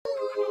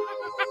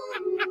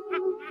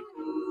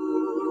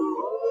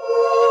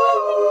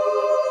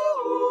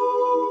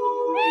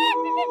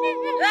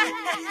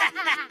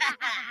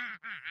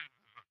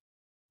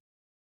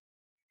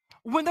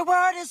When the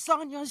world is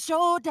on your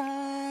shoulder,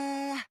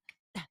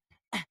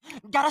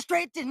 gotta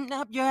straighten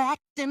up your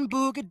acting,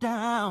 boogie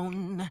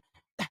down.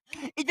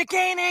 If you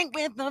can't hang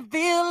with the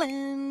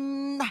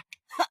villain,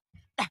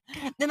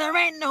 then there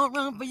ain't no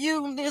room for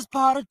you in this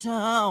part of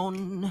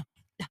town.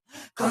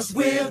 'Cause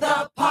we're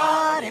the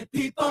party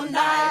people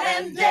night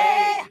and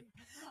day,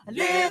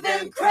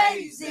 living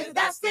crazy,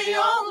 that's the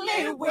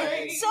only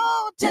way.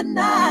 So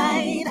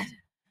tonight,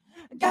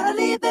 gotta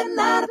leave the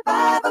 9 to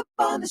 5 up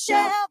on the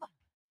shelf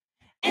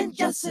and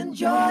just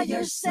enjoy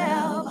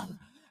yourself.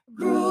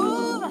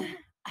 Groove,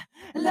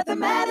 let the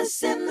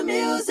medicine, the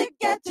music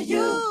get to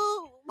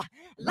you.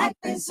 Life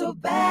ain't so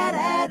bad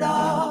at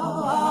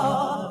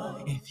all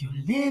if you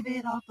live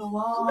it off the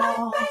wall.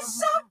 Life ain't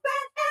so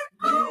bad at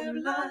all.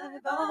 Live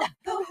life off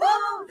the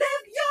wall.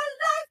 Live your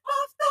life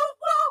off the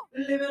wall.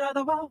 Live it off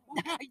the wall.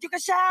 You can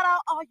shout out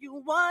all you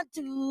want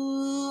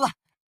to,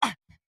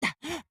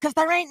 'cause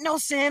there ain't no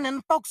sin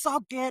and folks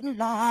all getting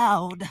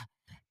loud.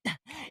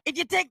 If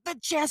you take the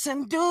chance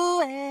and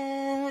do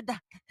it,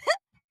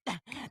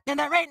 then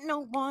there ain't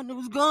no one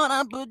who's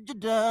gonna put you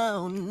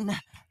down.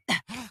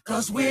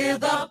 'Cause we're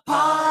the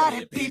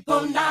party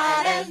people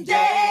night and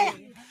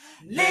day,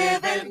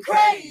 living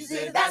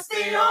crazy, that's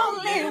the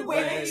only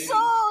way.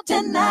 So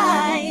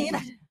tonight,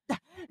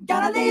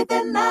 gotta leave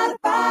the 9 to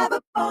 5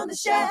 up on the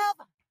shelf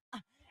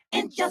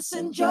and just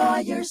enjoy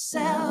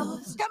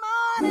yourself. Come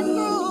on and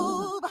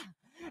groove,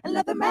 and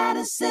let the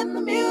medicine,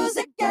 the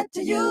music get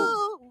to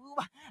you.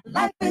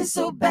 Life ain't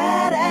so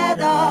bad at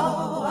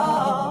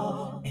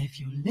all if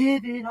you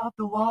live it off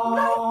the wall.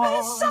 Life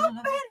ain't so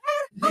bad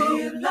at all.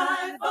 Live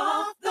life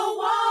off the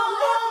wall.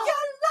 Live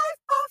your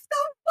life off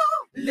the wall.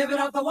 Live it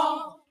off the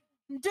wall.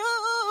 Do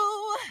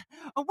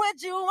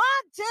what you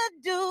want to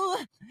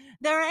do.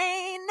 There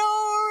ain't no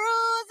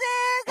rules.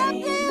 It's up to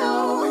you.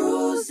 No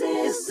rules.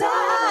 It's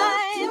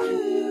time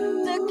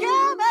to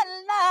come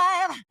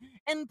alive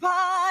and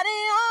party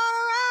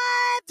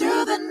alright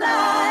through the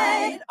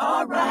night.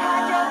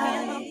 Alright, your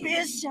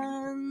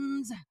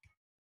inhibitions.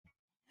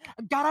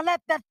 Gotta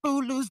let that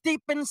fool loose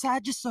deep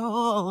inside your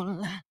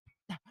soul.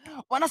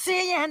 Wanna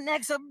see an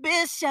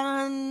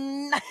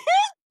exhibition?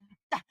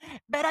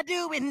 Better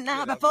do it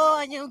now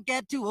before you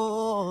get too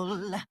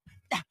old.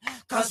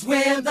 'Cause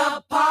we're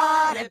the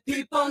party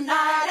people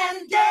night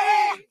and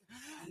day,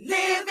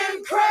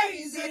 living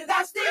crazy,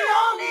 that's the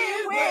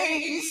only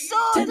way.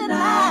 So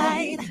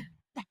tonight,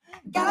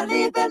 gotta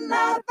leave the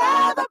 9 to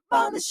 5 up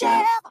on the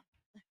shelf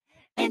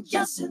and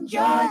just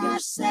enjoy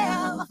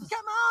yourself.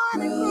 Come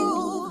on and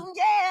groove,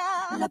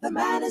 yeah. Let the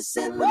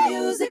medicine, the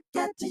music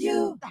get to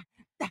you.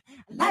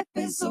 Life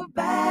ain't so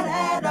bad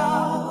at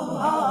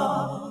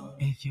all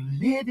if you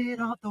live it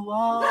off the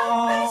wall.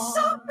 Life ain't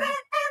so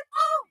bad at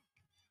all.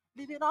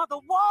 Live it off the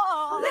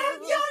wall.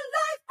 Live your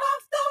life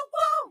off the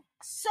wall.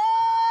 So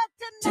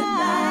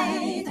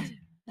tonight,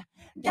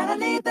 gotta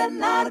leave the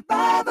 9 to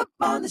 5 up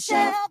on the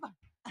shelf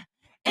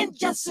and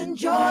just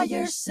enjoy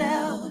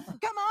yourself.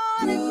 Come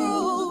on and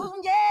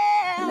groove,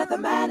 yeah. Let the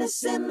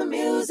medicine, the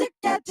music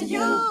get to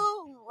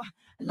you.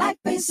 Life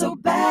ain't so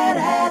bad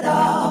at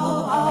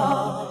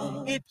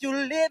all if you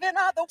live in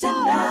other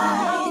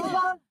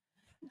tonight.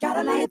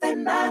 Gotta lay the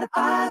 9 to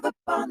 5 up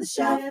on the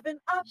shelf,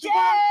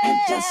 yeah, and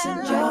just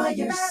enjoy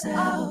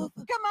yourself.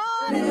 Come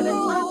on,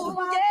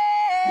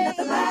 yeah. Let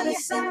the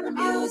medicine, the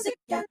music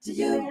get to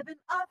you.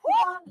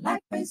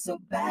 Life ain't so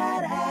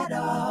bad at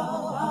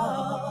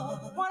all.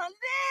 Wanna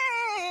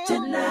live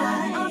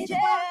tonight,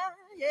 yeah.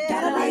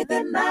 Gotta lay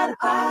the 9 to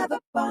 5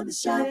 up on the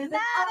shelf and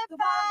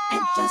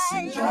just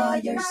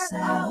enjoy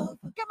yourself.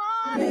 Come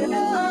on,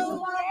 yeah.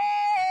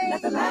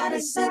 Let the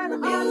medicine, the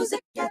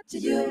music get to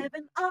you.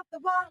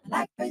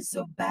 Life ain't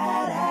so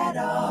bad at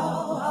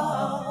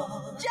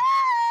all.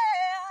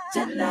 Yeah.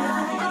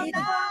 Tonight,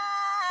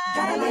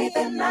 gotta lay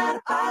the 9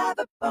 to 5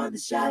 up on the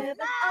shelf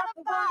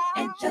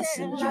and just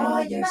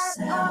enjoy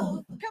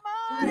yourself. Come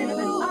on,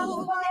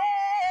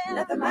 yeah.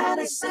 Let the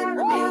medicine,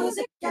 the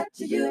music get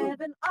to you.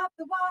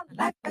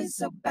 Life ain't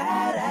so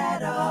bad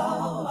at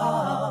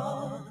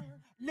all.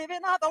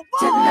 Living on the wall.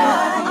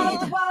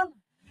 Tonight,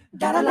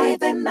 gotta lay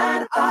the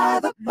 9 to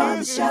 5 up on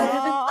the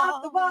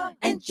shelf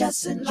and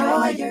just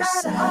enjoy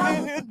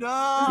yourself.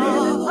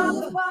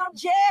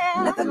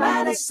 Yeah. Let the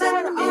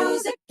medicine, the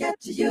music get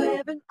to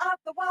you.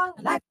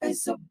 Life ain't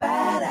so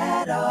bad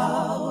at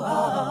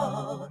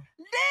all.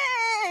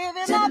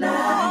 Living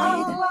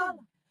tonight,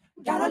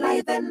 gotta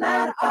lay the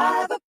 9 to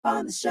 5 up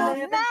on the shelf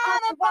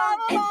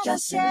and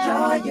just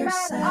enjoy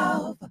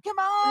yourself. Come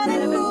on,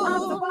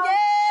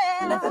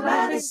 yeah. Let the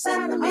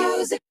medicine, the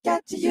music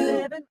get to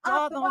you.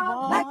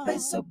 Life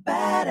ain't so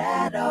bad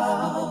at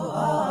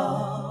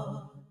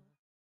all.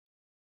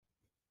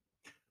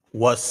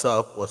 What's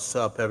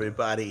up,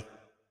 everybody?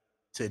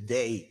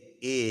 Today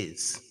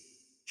is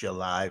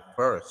July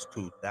 1st,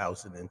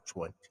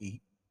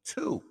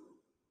 2022.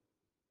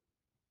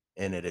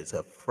 And it is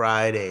a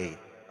Friday.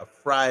 A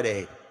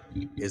Friday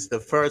is the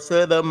first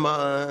of the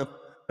month.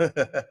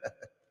 The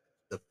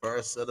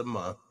first of the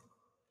month.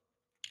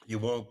 You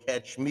won't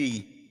catch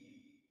me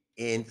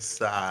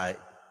inside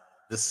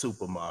the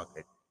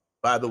supermarket.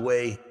 By the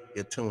way,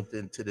 you're tuned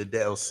into the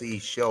Del C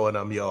show, and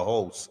I'm your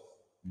host,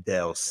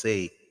 Del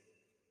C.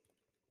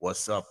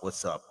 What's up?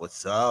 What's up?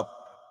 What's up?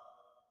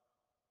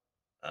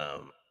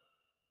 Um,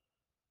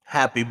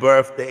 Happy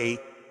birthday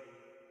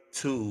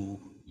to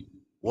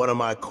one of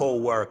my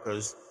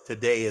co-workers.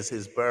 Today is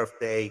his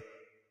birthday,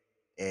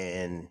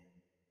 and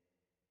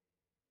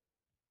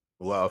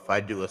well, if I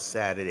do a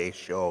Saturday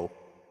show,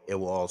 it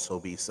will also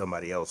be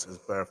somebody else's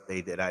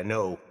birthday that I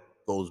know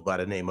goes by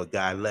the name of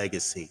Guy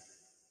Legacy.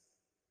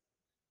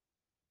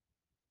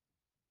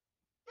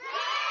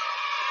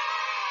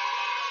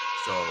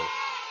 So,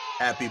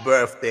 happy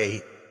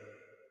birthday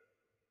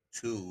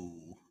to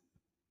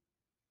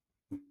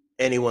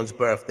anyone's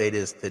birthday it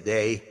is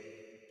today.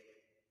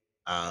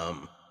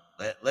 Um,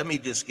 let me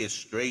just get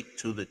straight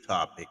to the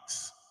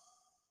topics.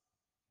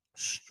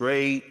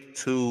 Straight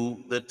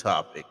to the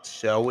topics,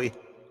 shall we?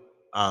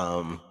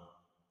 Um,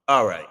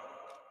 all right.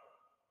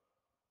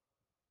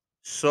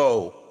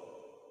 So,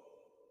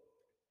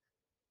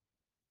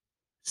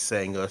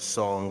 singer,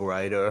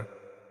 songwriter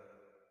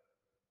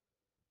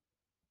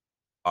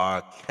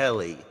R.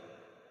 Kelly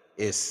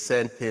is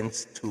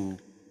sentenced to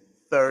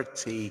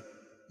 30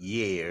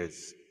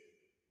 years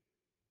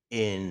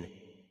in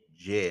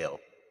jail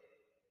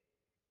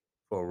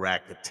for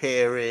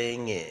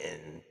racketeering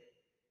and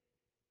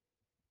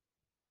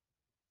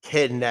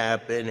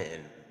kidnapping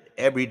and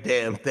every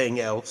damn thing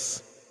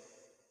else.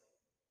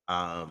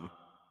 Um,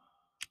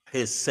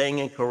 his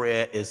singing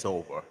career is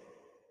over.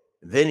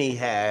 Then he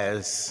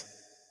has,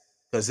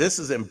 because this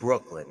is in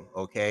Brooklyn,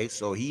 okay?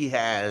 So he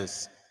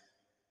has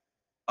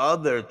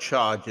other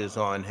charges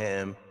on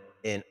him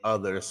in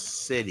other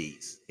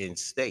cities, in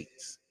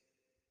states.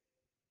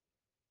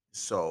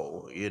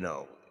 So,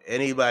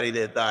 anybody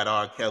that thought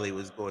R. Kelly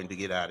was going to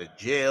get out of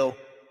jail,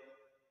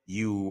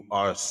 you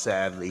are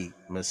sadly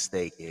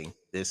mistaken.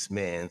 This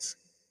man's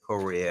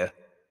career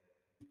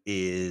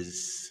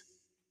is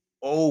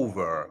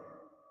over,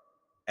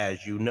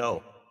 as you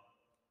know.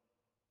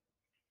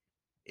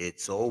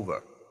 It's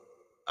over.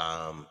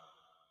 Um,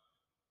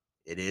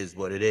 it is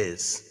what it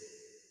is.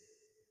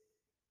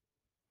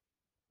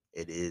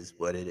 It is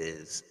what it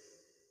is.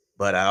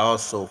 But I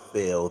also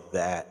feel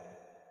that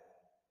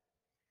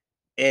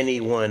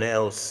anyone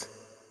else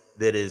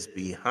that is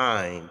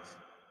behind,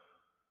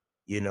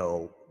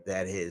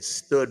 that has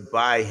stood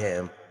by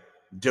him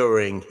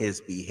during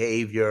his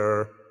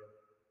behavior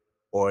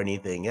or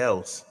anything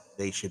else,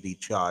 they should be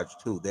charged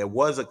too. There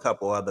was a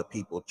couple other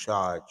people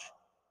charged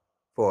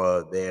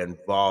for their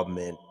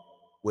involvement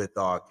with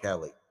R.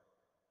 Kelly.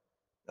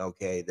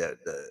 Okay,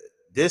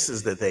 this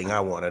is the thing I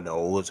want to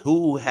know is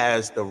who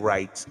has the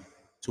rights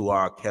to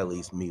R.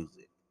 Kelly's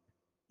music?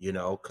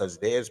 Because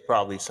there's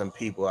probably some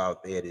people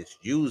out there that's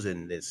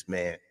using this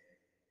man.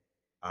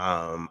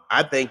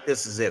 I think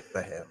this is it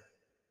for him.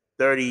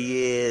 30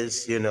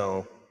 years,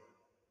 you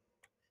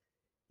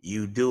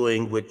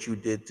doing what you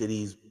did to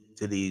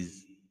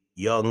these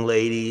young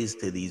ladies,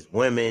 to these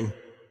women.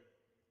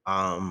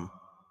 Um,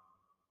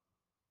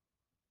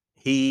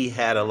 he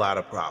had a lot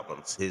of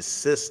problems. His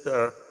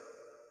sister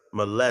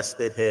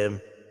molested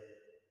him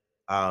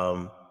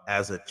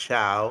as a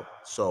child,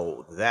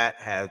 so that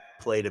had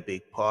played a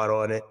big part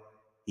on it.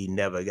 He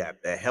never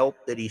got the help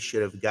that he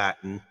should have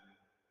gotten,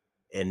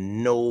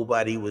 and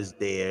nobody was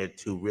there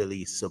to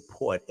really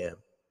support him.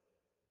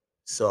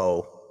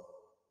 So,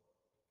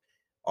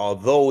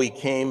 although he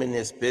came in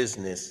this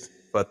business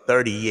for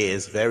 30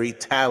 years, very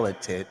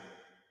talented,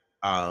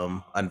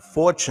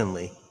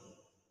 unfortunately,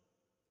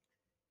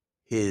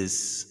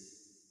 his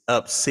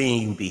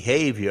obscene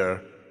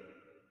behavior,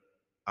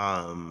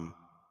 um,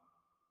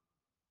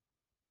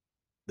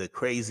 the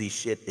crazy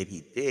shit that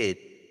he did,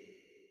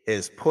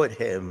 has put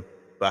him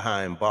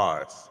behind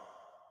bars.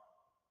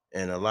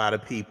 And a lot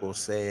of people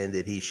saying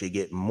that he should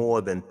get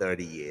more than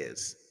 30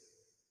 years.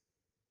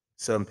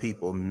 Some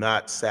people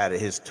not sad.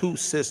 His two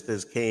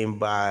sisters came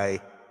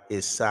by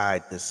his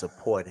side to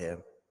support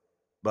him.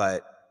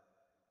 But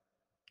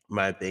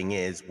my thing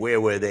is, where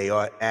were they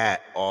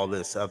at all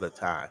this other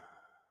time?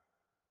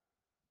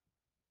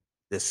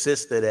 The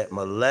sister that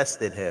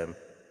molested him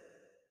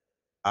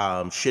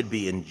should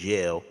be in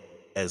jail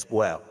as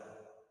well,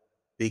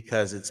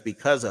 because it's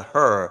because of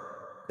her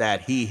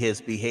that he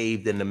has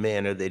behaved in the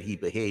manner that he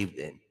behaved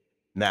in.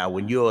 Now,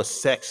 when you're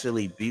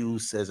sexually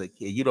abused as a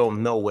kid, you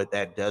don't know what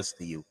that does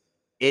to you.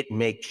 It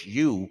makes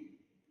you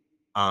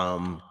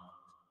um,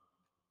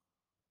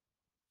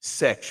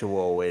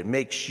 sexual. It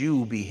makes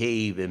you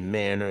behave in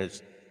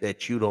manners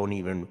that you don't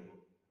even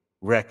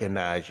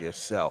recognize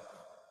yourself.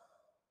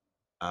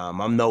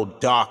 I'm no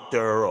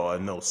doctor or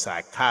no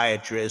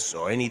psychiatrist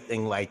or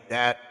anything like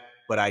that,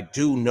 but I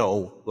do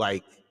know,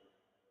 like,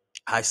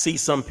 I see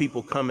some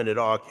people coming at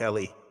R.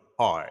 Kelly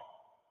hard.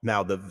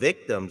 Now, the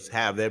victims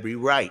have every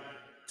right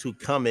to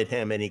come at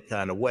him any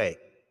kind of way,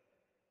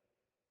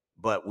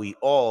 but we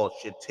all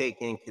should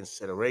take in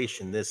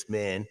consideration this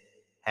man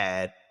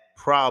had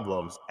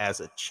problems as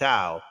a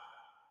child.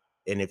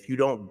 And if you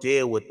don't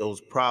deal with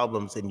those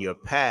problems in your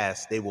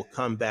past, they will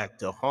come back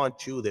to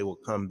haunt you. They will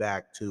come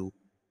back to,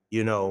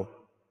 you know,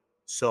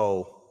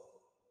 So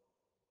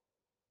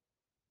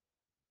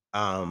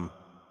um,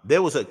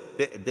 there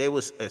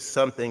was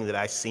something that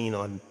I seen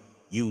on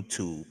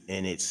YouTube,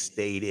 and it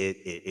stated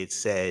it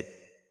said,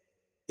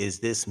 "Is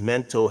this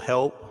mental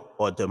help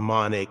or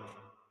demonic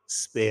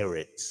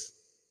spirits?"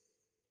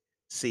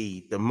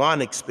 See,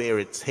 demonic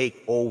spirits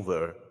take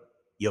over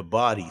your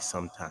body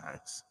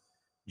sometimes.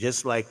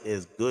 Just like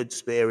there's good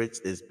spirits,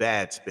 there's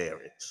bad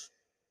spirits.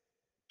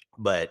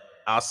 But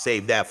I'll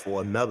save that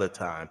for another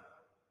time.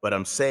 But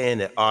I'm saying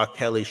that R.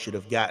 Kelly should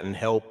have gotten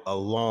help a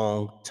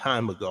long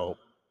time ago.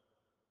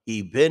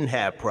 He been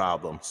had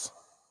problems,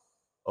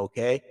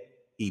 okay?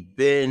 He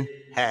been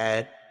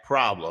had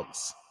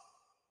problems.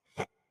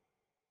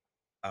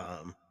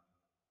 Um,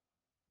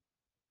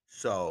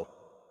 so,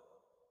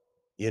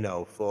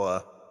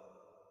 for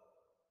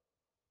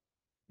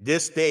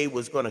this day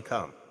was going to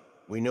come.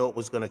 We knew it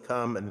was going to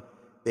come, and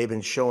they've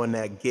been showing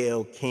that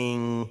Gayle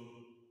King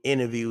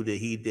interview that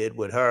he did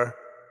with her,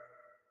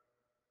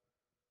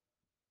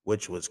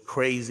 which was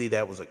crazy.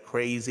 That was a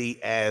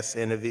crazy ass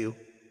interview.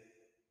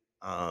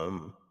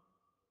 Um,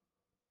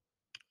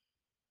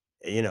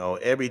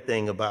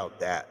 everything about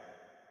that.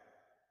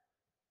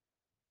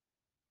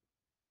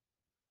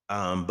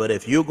 But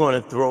if you're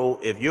going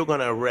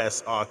to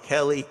arrest R.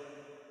 Kelly,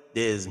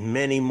 there's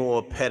many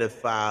more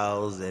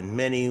pedophiles and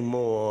many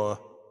more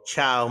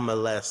child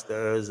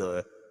molesters,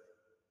 or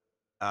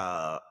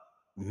uh,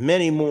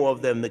 many more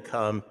of them that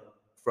come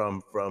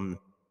from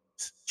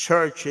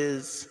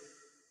churches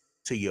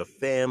to your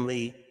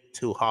family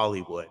to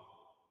Hollywood.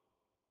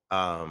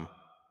 Um,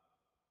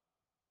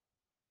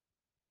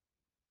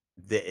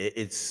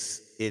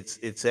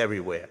 it's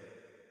everywhere.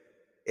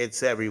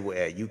 It's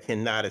everywhere. You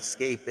cannot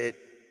escape it.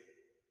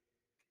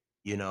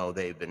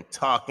 They've been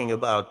talking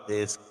about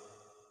this.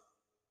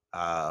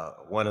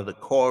 One of the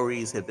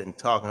Coreys had been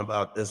talking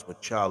about this with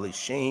Charlie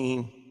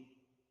Sheen.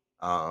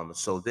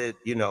 So that,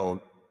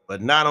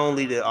 but not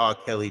only did R.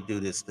 Kelly do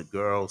this to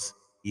girls,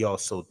 he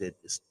also did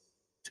this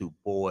to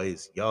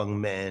boys, young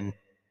men,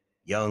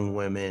 young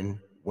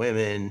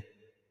women.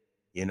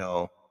 You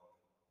know,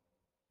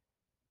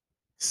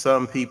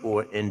 some people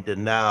are in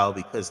denial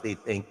because they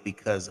think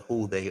because of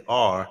who they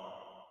are,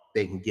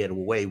 they can get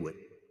away with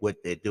what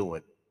they're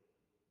doing.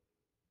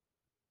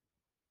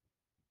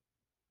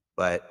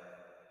 But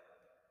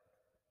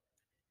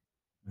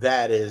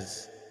that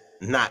is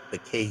not the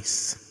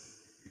case.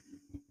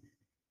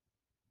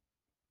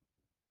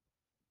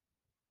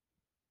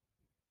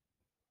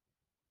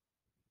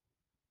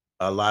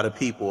 A lot of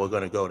people are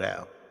going to go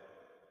down.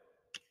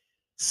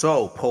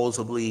 So,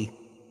 supposedly,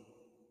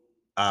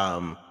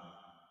 um,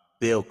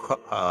 Bill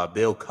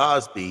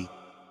Cosby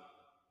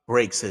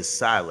breaks his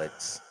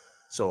silence.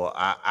 So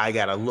I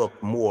got to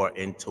look more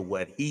into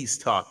what he's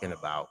talking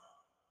about.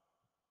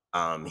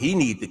 He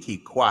need to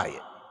keep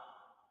quiet.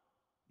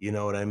 You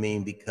know what I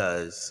mean?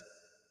 Because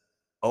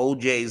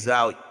OJ's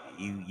out.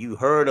 You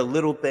heard a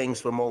little things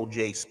from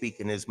OJ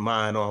speaking his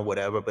mind on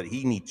whatever, but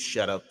he needs to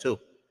shut up too.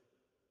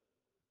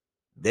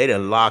 They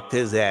done locked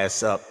his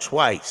ass up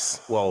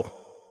twice. Well,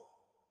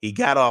 he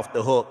got off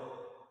the hook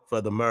for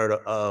the murder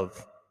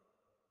of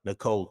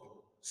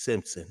Nicole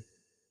Simpson,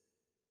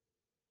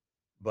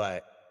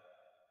 but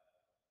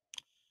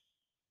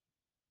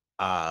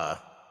uh,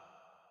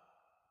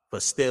 for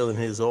stealing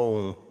his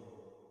own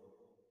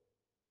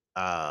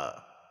uh,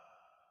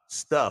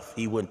 stuff,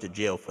 he went to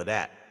jail for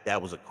that.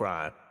 That was a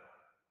crime.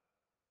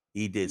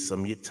 He did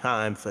some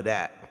time for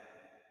that.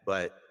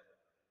 But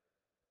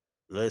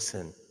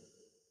listen,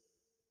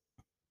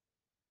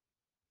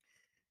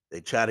 they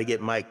try to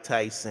get Mike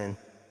Tyson,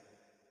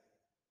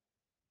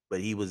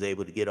 but he was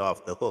able to get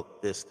off the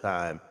hook this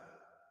time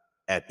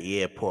at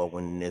the airport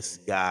when this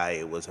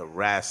guy was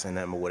harassing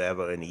him or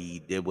whatever, and he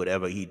did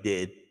whatever he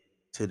did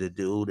to the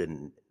dude,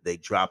 and they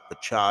dropped the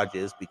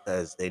charges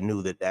because they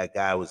knew that that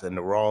guy was in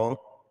the wrong.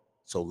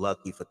 So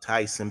lucky for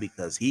Tyson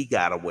because he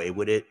got away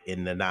with it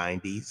in the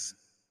 90s.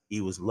 He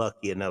was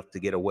lucky enough to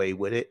get away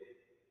with it,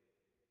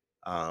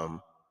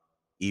 um,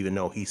 even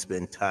though he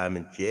spent time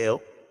in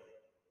jail.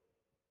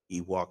 He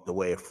walked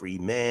away a free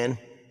man.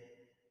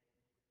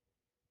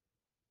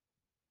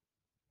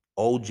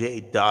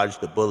 OJ dodged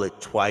the bullet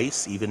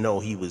twice, even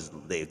though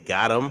they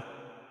got him,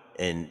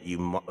 and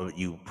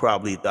you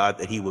probably thought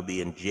that he would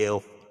be in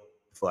jail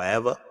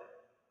forever.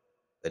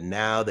 But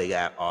now they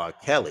got R.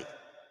 Kelly,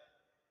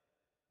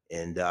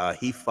 and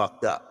he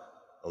fucked up.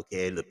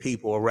 Okay, the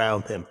people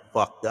around him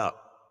fucked up.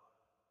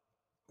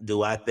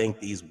 Do I think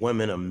these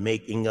women are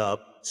making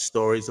up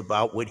stories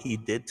about what he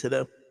did to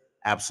them?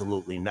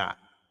 Absolutely not.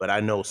 But I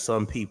know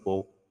some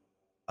people,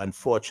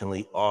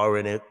 unfortunately, are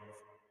in it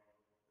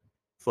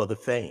for the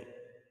fame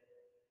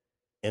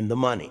and the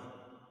money.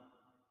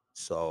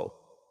 So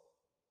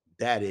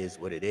that is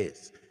what it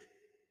is.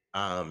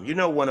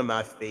 One of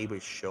my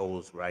favorite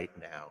shows right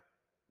now,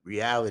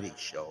 reality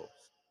shows,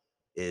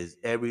 is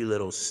Every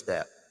Little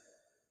Step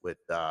with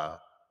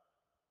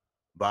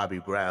Bobby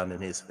Brown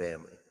and his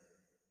family.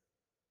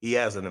 He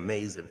has an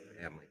amazing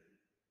family.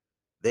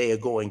 They are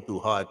going through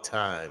hard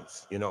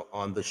times.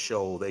 On the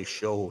show, they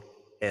showed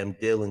am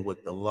dealing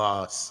with the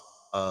loss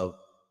of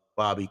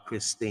Bobby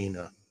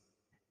Christina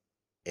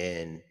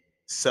and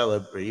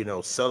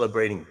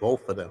celebrating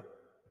both of them.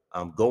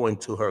 Going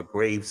to her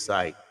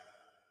gravesite,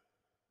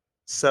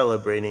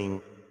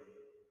 celebrating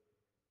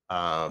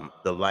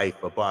the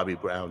life of Bobby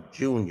Brown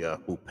Jr.,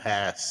 who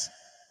passed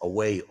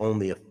away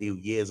only a few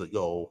years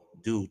ago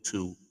due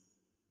to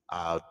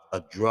a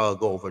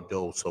drug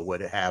overdose or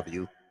what have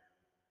you.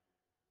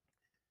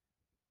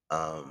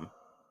 Um,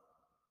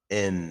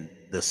 and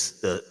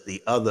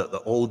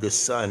the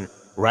oldest son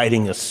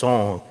writing a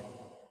song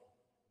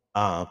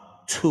uh,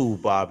 to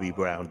Bobby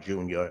Brown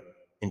Jr.,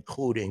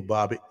 including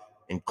Bobby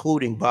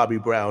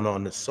Brown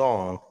on the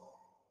song,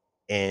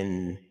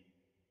 and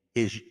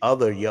his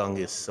other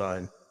youngest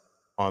son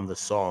on the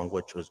song,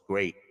 which was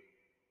great.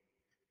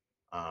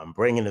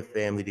 Bringing the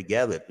family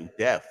together through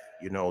death,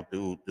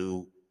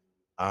 through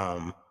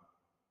um,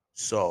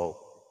 so,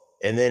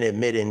 and then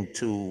admitting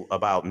to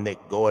about Nick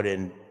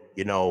Gordon,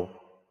 you know,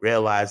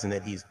 realizing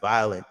that he's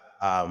violent.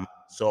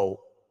 So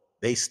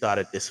they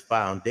started this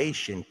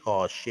foundation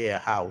called Share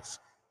House,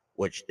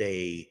 which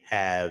they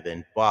have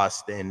in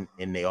Boston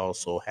and they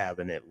also have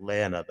in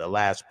Atlanta. The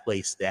last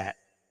place that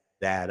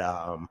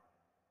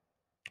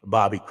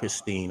Bobby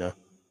Christina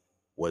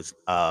was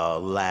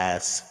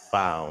last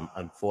found,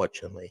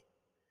 unfortunately.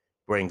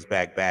 Brings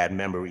back bad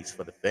memories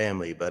for the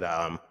family, but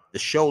the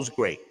show's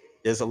great.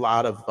 There's a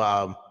lot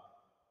of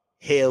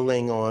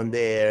hailing on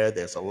there.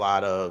 There's a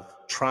lot of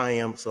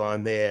triumphs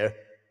on there.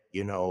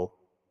 You know,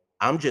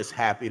 I'm just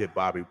happy that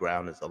Bobby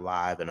Brown is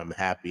alive, and I'm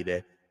happy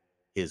that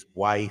his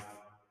wife,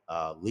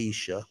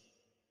 Leisha,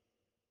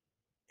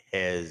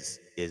 is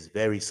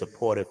very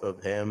supportive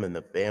of him, and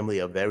the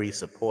family are very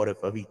supportive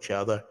of each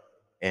other.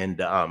 And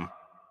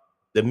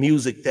the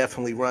music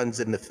definitely runs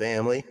in the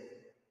family.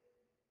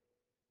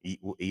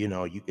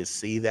 You can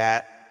see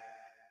that.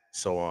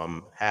 So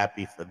I'm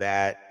happy for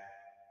that.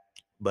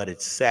 But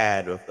it's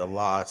sad with the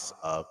loss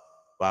of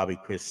Bobby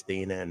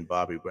Christina and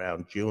Bobby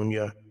Brown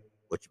Jr.,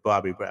 which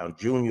Bobby Brown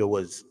Jr.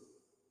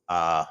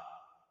 uh,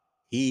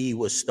 he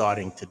was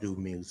starting to do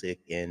music.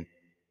 And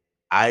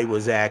I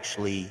was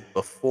actually,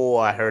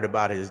 before I heard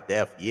about his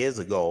death years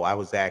ago, I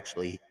was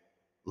actually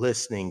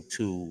listening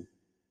to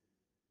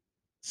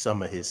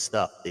some of his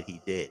stuff that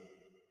he did.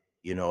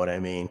 You know what I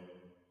mean?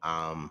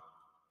 Um,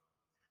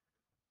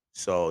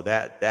 so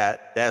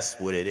that's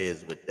what it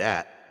is with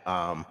that.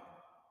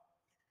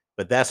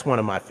 But that's one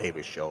of my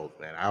favorite shows,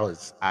 man.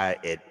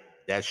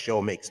 That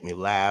show makes me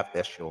laugh.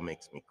 That show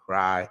makes me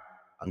cry.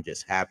 I'm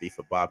just happy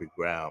for Bobby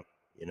Brown,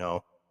 you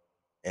know.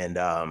 And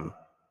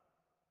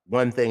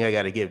one thing I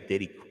got to give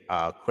Diddy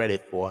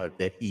credit for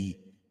that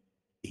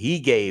he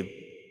gave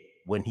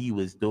when he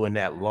was doing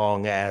that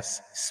long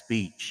ass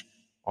speech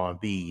on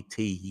BET.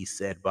 He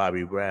said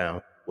Bobby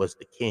Brown was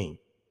the king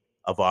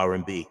of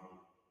R&B.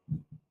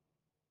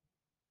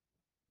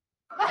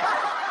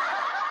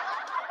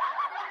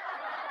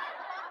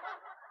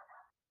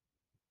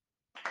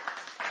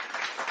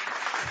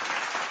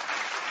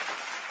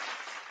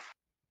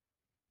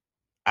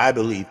 I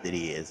believe that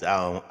he is.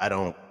 I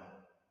don't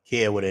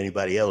care what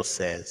anybody else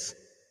says.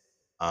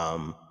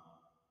 Um,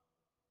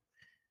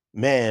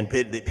 Man,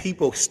 the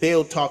people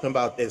still talking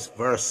about this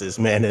verses,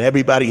 man, and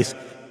everybody's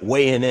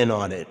weighing in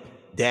on it.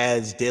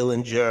 Daz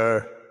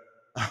Dillinger,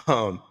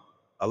 um,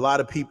 a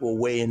lot of people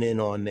weighing in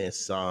on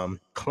this,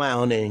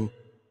 clowning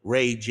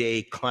Ray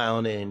J,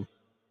 clowning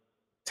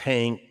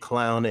Tank,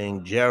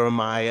 clowning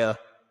Jeremiah,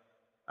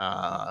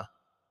 uh,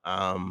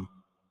 um,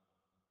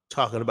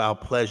 talking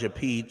about Pleasure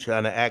P,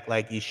 trying to act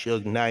like he's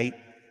Suge Knight,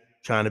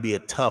 trying to be a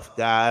tough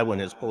guy when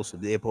they're supposed to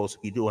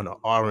be doing the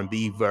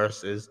R&B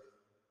verses,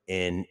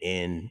 and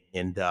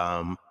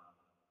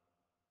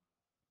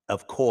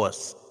of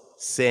course,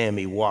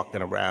 Sammy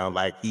walking around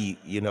like he,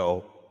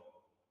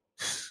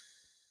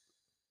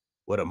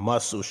 with a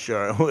muscle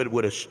shirt,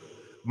 with a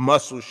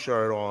muscle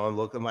shirt on,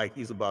 looking like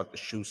he's about to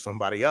shoot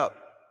somebody up.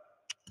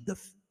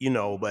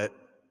 But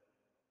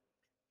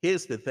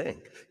here's the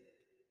thing: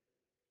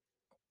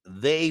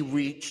 they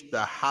reached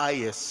the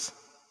highest.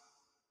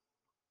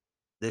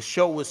 The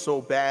show was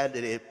so bad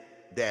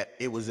that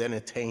it was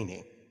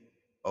entertaining.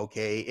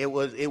 Okay, it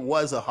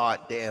was a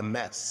hot damn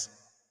mess,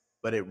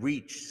 but it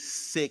reached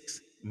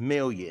 6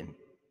 million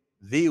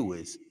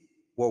viewers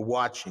were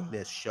watching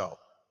this show.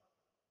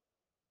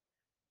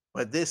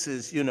 But this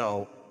is,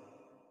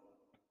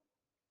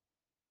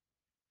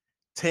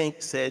 Tank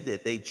said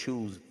that they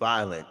choose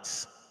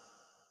violence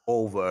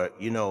over,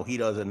 he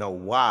doesn't know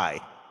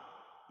why.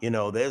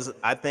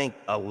 I think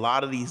a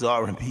lot of these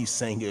R&B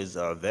singers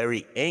are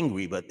very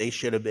angry, but they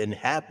should have been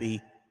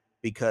happy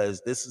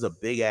because this is a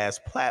big ass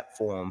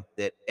platform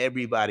that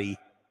everybody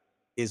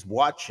is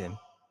watching,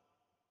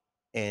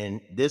 and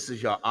this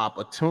is your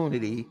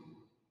opportunity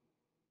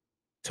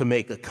to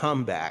make a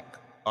comeback,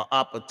 an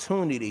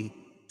opportunity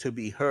to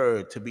be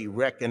heard, to be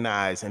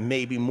recognized, and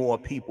maybe more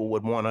people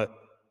would want to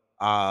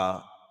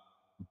uh,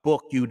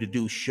 book you to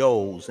do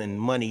shows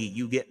and money.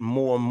 You get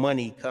more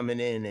money coming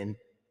in, and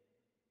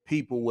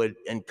people would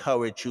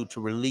encourage you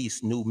to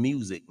release new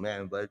music,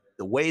 man. But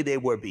the way they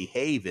were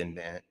behaving,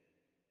 man,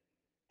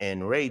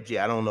 and Ray J,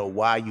 I don't know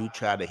why you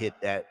tried to hit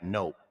that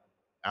note.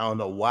 I don't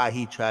know why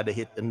he tried to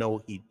hit the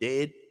note he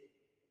did,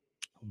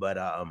 but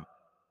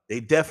they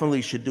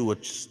definitely should do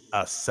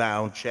a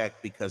sound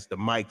check because the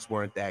mics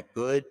weren't that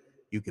good.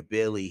 You could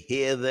barely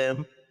hear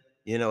them.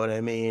 You know what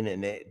I mean?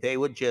 And they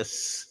were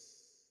just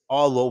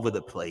all over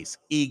the place,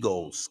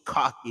 egos,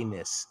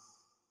 cockiness.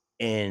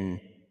 And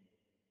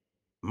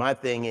my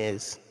thing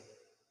is,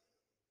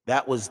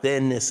 that was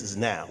then, this is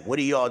now. What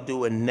are y'all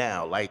doing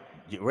now? Like,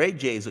 Ray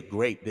J is a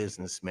great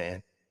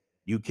businessman.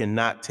 You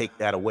cannot take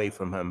that away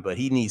from him, but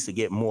he needs to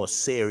get more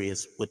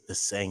serious with the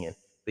singing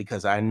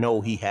because I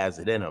know he has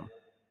it in him,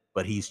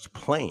 but he's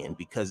playing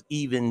because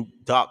even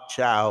Doc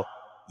Child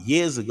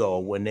years ago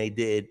when they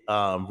did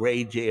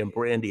Ray J and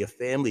Brandy, A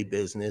Family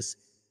Business,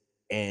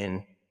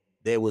 and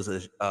there was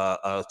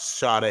a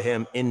shot of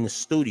him in the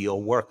studio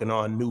working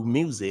on new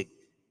music,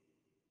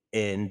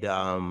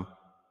 and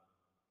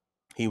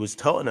he was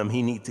telling him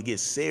he need to get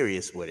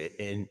serious with it.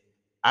 And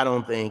I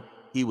don't think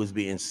he was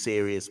being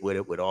serious with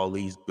it with all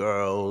these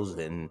girls.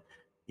 And,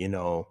 you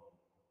know,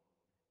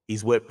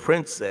 he's with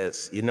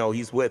Princess, you know,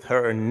 he's with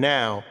her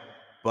now,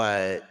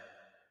 but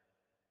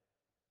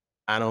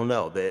I don't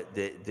know.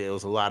 There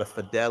was a lot of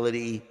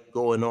fidelity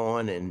going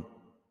on. And,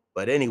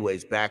 but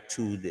anyways, back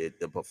to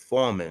the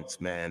performance,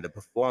 man. The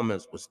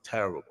performance was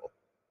terrible.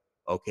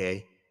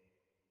 Okay.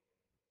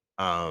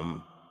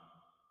 Um,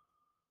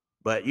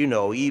 but you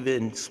know,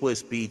 even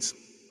Swiss Beats,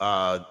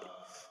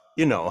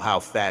 you know how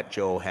Fat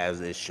Joe has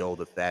this show,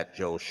 the Fat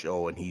Joe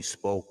Show, and he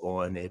spoke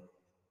on it.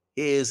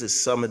 Here's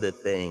is some of the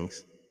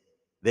things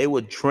they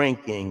were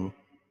drinking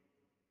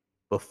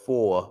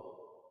before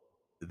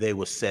they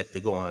were set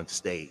to go on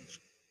stage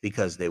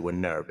because they were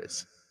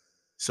nervous.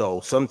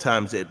 So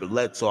sometimes it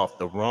lets off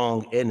the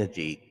wrong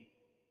energy.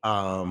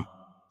 Um,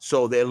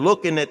 so they're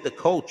looking at the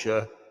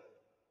culture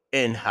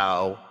and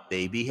how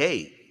they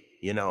behave.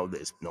 You know,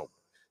 there's no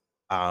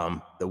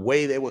the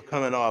way they were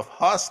coming off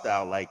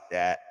hostile like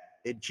that,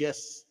 it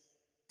just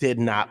did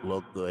not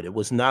look good. It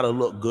was not a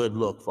good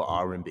look for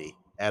R&B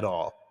at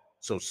all.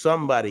 So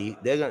somebody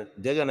they're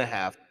gonna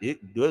have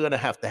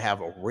to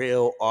have a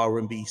real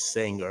R&B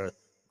singer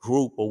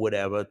group or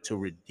whatever to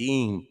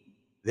redeem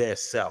their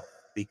self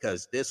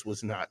because this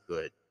was not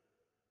good.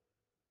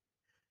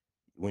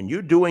 When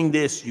you're doing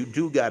this, you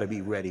do got to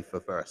be ready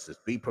for verses.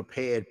 Be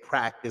prepared,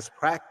 practice.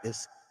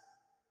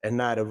 A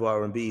night of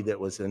R&B that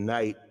was a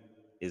night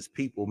is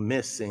people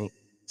missing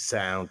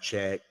sound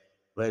check.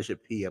 Pleasure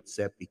P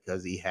upset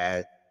because he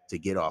had to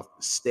get off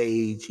the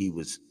stage. He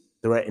was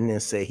threatening to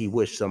say he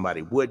wished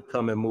somebody would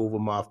come and move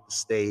him off the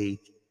stage.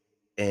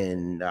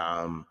 And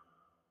I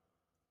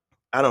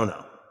don't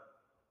know.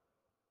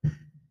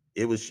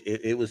 It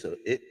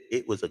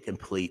was a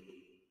complete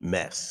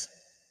mess.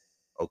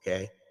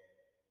 Okay.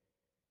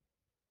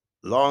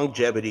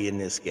 Longevity in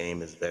this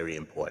game is very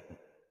important.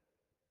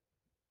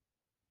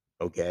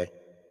 Okay.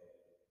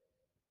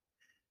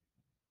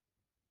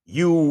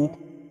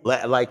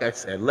 Like I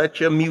said, let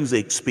your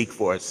music speak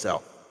for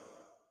itself.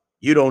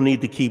 You don't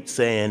need to keep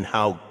saying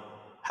how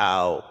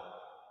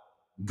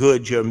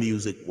good your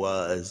music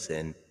was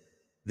and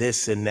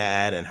this and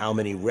that and how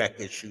many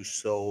records you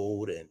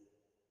sold and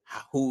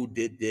who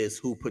did this,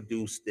 who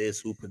produced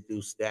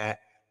that.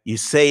 You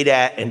say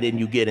that and then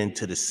you get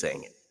into the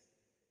singing.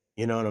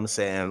 You know what I'm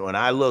saying? When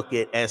I look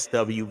at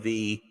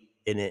SWV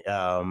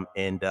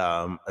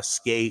and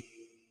Escape,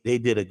 they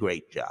did a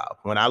great job.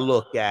 When I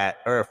look at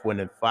Earth,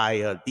 Wind and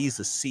Fire, these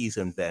are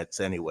seasoned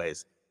vets,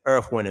 anyways.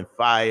 Earth, Wind and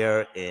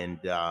Fire, and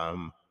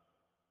the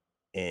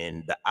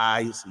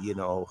eyes, you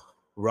know,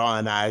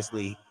 Ron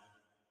Isley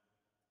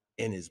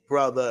and his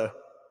brother,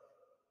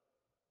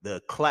 the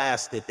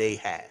class that they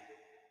had,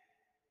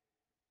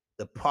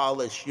 the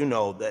polish,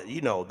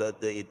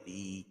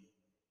 the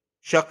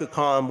Shaka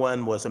Khan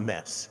one was a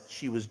mess.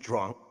 She was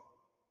drunk.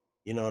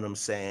 You know what I'm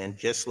saying?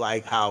 Just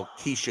like how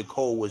Keisha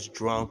Cole was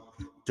drunk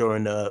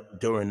during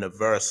the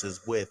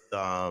verses with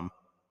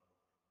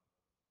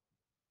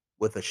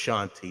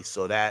Ashanti.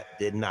 So that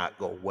did not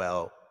go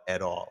well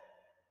at all.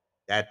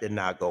 That did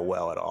not go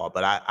well at all.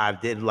 But I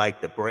did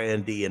like the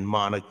Brandy and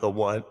Monica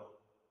one.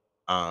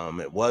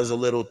 It was a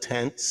little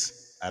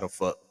tense. A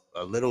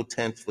little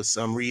tense for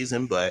some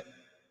reason, but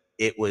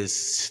it was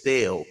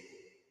still.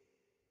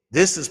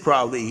 This is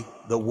probably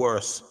the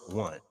worst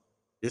one.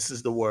 This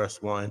is the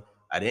worst one.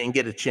 I didn't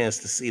get a chance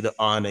to see the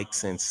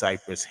Onyx and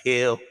Cypress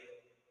Hill,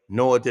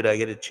 nor did I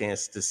get a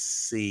chance to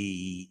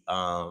see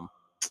Bun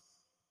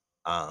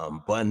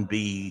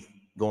B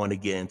going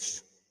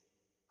against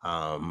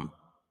who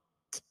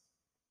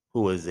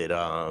is it?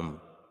 8Ball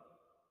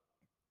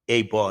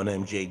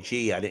and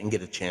MJG. I didn't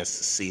get a chance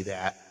to see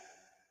that.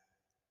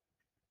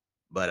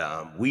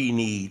 But we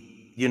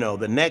need,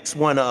 the next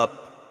one up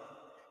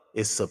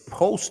is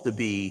supposed to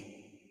be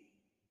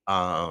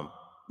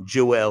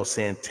Joel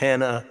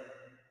Santana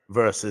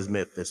versus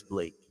Memphis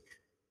Bleek.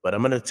 But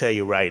I'm going to tell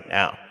you right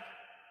now,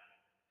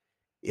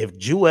 if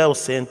Joel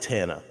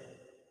Santana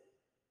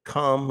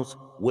comes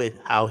with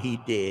how he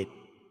did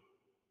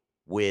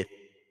with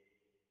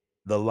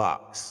the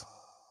Locks,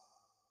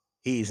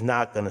 he's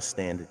not going to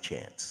stand a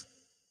chance.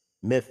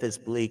 Memphis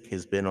Bleak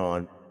has been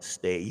on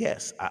stage,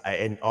 yes,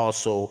 and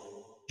also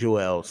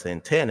Joel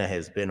Santana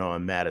has been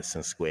on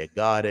Madison Square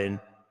Garden,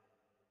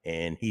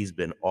 and he's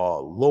been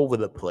all over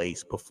the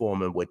place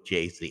performing with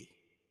Jay-Z.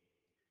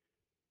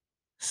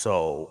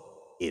 So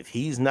if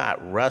he's not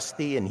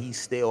rusty and he's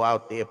still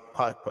out there,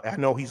 I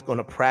know he's going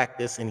to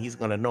practice and he's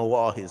going to know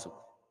all his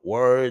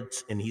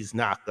words and he's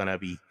not going to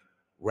be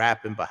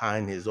rapping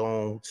behind his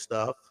own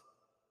stuff.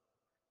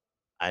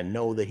 I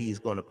know that he's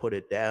going to put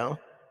it down.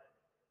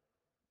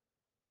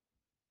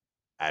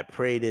 I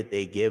pray that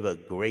they give a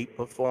great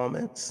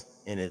performance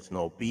and it's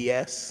no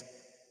BS.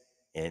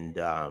 And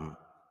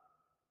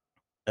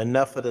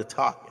enough of the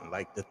talking.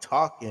 Like the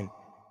talking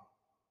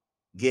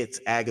gets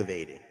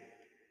aggravating.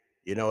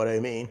 You know what I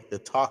mean? The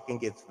talking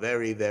gets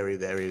very, very,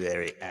 very,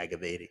 very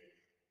aggravating.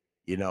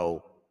 You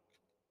know,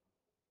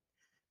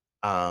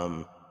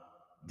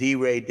 D.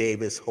 Ray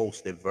Davis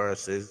hosted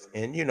Versus,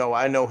 and you know,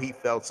 I know he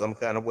felt some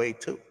kind of way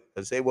too,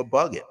 because they were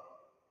bugging.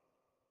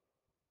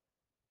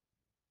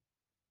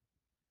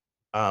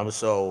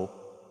 So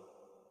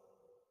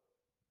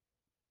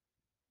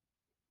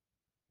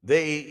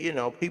they, you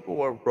know, people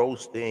were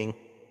roasting.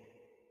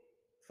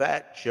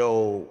 Fat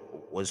Joe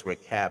was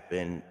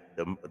recapping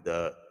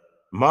the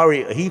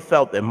Mario. He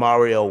felt that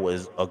Mario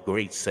was a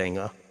great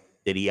singer,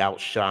 that he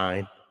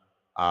outshined.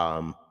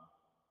 Um,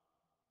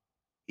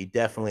 he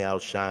definitely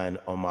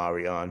outshined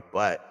Omarion,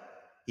 but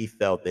he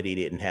felt that he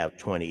didn't have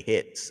 20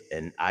 hits,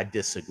 and I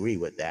disagree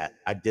with that.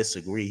 I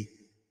disagree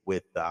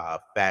with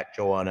Fat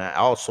Joe, and I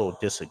also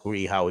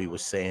disagree how he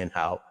was saying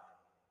how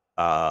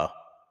uh,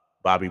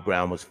 Bobby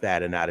Brown was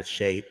fat and out of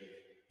shape.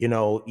 You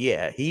know,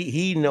 yeah,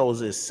 he knows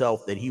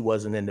himself that he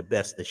wasn't in the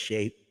best of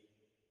shape,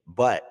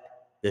 but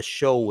the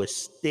show was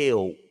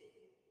still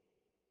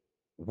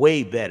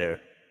way better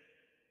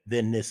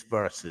than this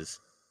versus.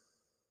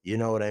 You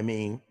know what I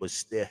mean? Was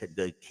still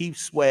the Keith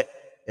Sweat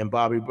and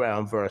Bobby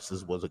Brown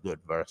versus was a good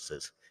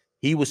versus.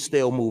 He was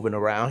still moving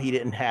around. He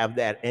didn't have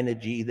that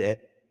energy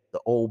that the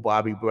old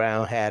Bobby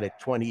Brown had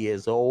at 20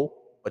 years old.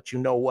 But you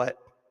know what?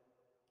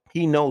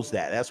 He knows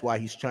that. That's why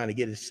he's trying to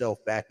get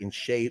himself back in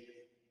shape.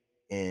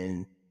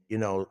 And, you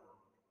know,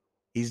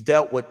 he's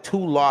dealt with 2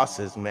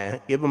 losses,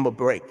 man. Give him a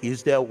break.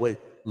 He's dealt with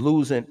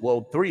losing,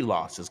 well, 3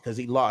 losses because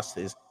he lost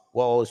his,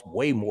 well, it's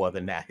way more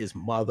than that. His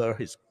mother,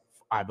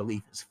 I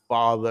believe, his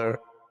father,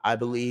 I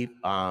believe.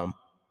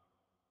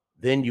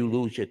 Then you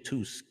lose your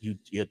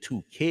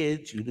 2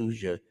 kids. You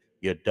lose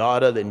your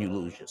daughter. Then you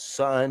lose your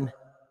son,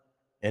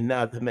 and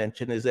not to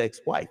mention his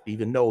ex-wife.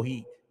 Even though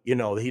he, you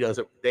know, he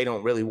doesn't. They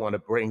don't really want to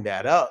bring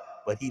that up,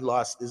 but he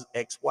lost his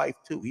ex-wife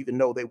too, even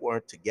though they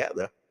weren't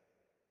together.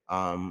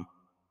 Um,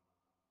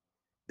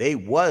 they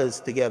was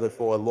together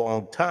for a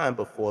long time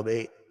before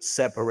they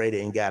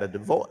separated and got a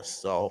divorce.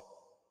 So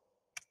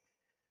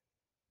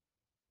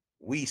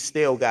we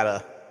still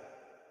gotta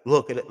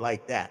look at it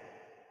like that.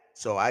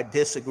 So I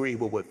disagree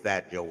with what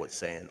Fat Joe was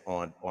saying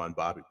on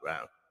Bobby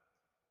Brown,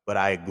 but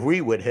I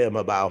agree with him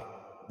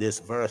about this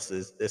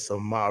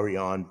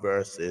Omarion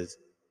versus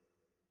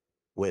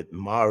with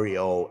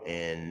Mario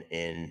and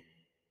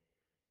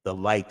the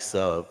likes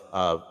of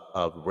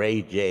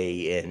Ray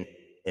J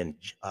and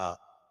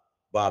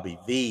Bobby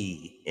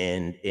V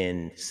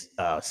and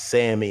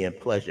Sammy and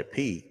Pleasure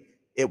P.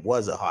 It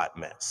was a hot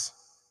mess.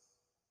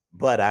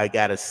 But I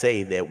gotta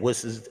say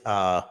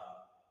that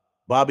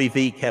Bobby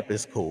V kept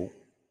his cool.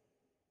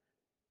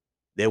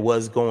 There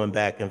was going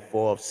back and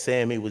forth.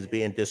 Sammy was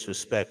being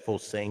disrespectful,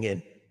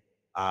 singing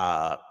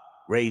uh,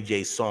 Ray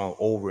J's song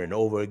over and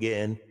over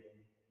again.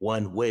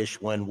 One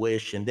wish, one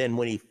wish. And then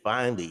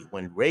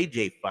when Ray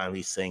J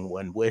finally sang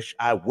One Wish,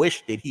 I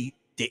wish that he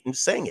didn't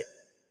sing it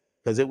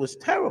because it was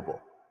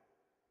terrible.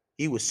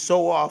 He was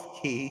so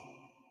off key.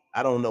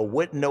 I don't know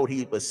what note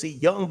but see,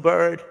 Young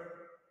Bird,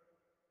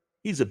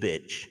 he's a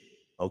bitch.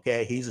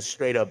 Okay. He's a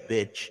straight up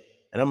bitch.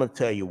 And I'm going to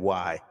tell you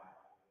why.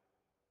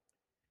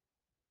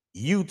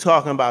 You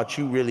talking about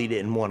you really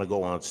didn't want to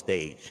go on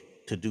stage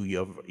to do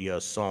your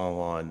song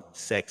on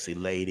Sexy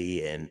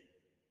Lady and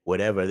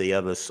whatever the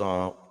other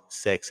song,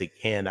 Sexy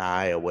Can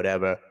I or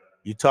whatever.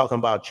 You talking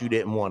about you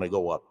didn't want to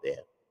go up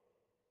there.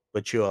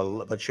 But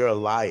you're a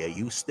liar.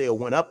 You still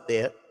went up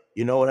there.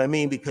 You know what I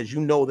mean? Because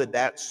you know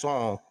that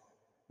song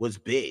was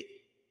big.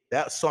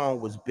 That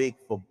song was big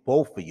for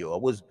both of you.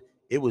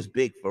 It was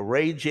big for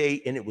Ray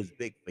J and it was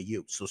big for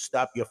you. So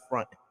stop your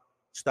fronting.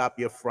 Stop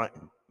your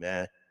fronting,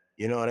 man.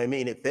 You know what I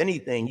mean? If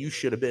anything, you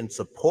should have been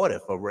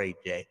supportive of Ray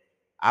J.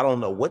 I don't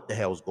know what the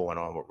hell's going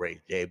on with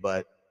Ray J,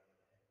 but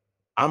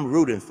I'm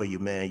rooting for you,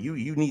 man.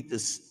 You need to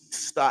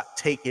start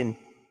taking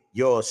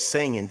your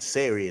singing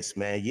serious,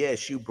 man.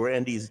 Yes, you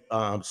Brandy's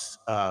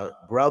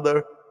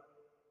brother,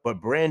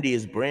 but Brandy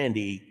is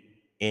Brandy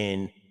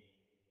in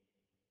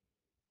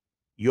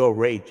your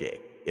Ray J.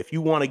 If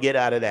you want to get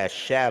out of that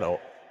shadow,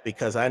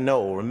 because I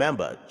know,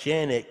 remember,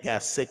 Janet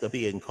got sick of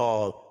being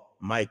called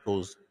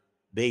Michael's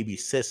baby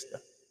sister.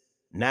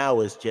 Now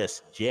it's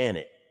just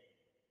Janet.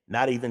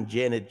 Not even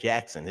Janet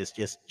Jackson. It's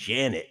just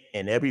Janet,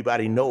 and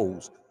everybody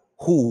knows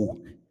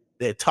who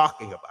they're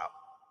talking about.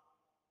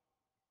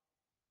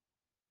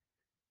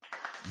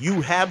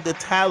 You have the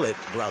talent,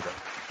 brother.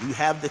 You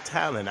have the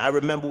talent. I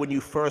remember when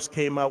you first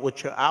came out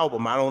with your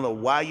album, I don't know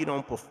why you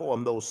don't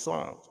perform those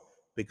songs,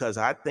 because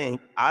I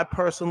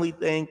personally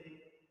think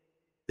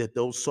that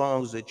those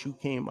songs that you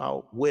came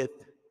out with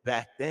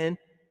back then,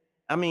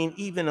 I mean,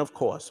 even of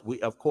course we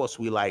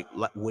like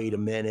Wait a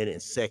Minute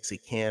and Sexy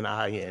Can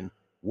I and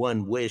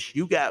One Wish.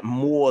 You got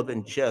more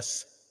than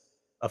just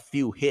a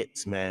few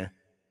hits, man.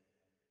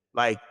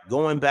 Like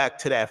going back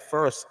to that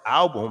first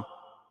album,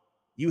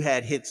 you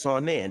had hits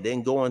on there, and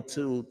then going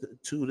to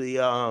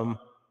the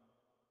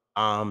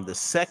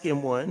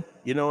second one,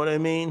 you know what I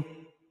mean?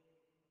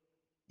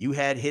 You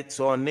had hits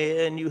on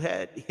there, and you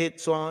had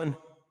hits on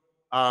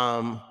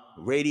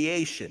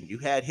Radiation. You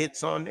had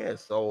hits on there.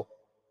 So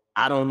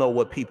I don't know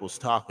what people's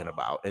talking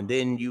about. And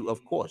then you,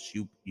 of course,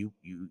 you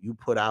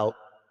put out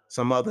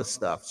some other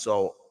stuff.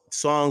 So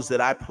songs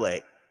that I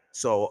play.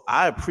 So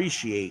I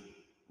appreciate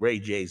Ray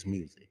J's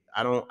music.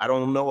 I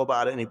don't know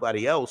about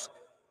anybody else,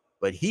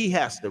 but he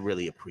has to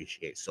really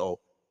appreciate. So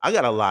I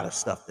got a lot of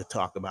stuff to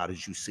talk about.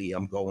 As you see,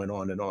 I'm going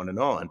on and on and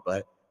on,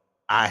 but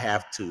I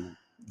have to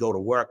go to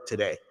work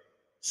today.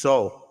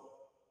 So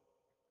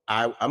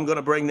I'm going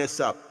to bring this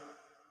up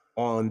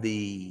on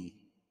the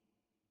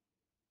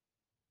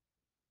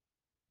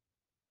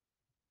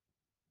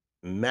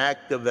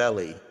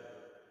Machiavelli,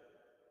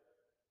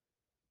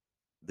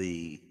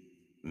 the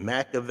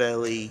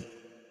Machiavelli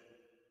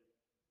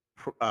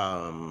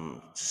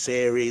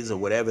series or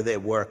whatever they're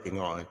working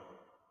on.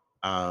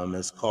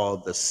 It's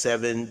called the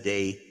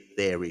 7-Day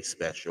Theory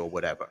Special,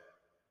 whatever.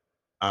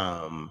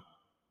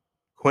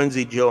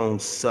 Quincy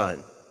Jones'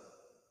 son,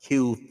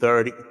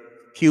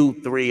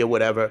 Q3 or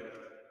whatever.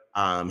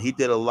 He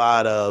did a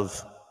lot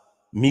of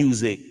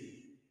music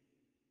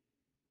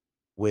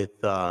with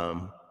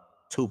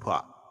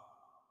Tupac.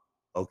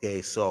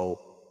 Okay, so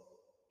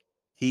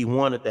he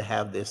wanted to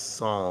have this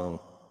song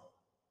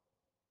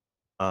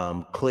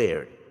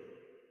cleared.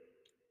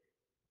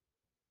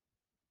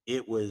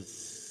 It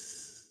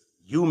was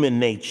Human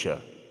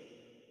Nature.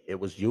 It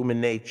was Human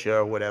Nature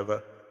or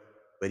whatever,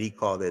 but he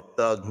called it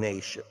Thug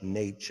Nature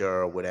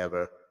or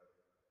whatever.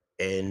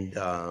 And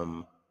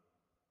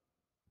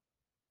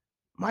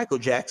Michael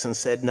Jackson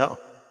said no.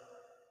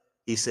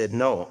 He said,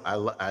 no,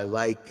 I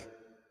like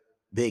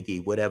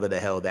Biggie, whatever the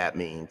hell that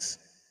means.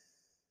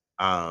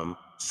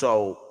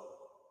 So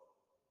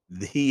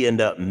he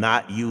ended up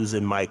not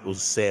using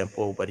Michael's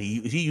sample, but he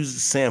used the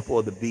sample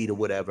of the beat or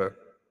whatever.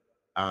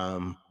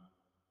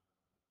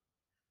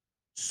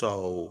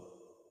 So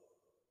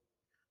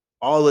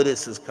all of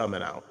this is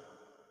coming out.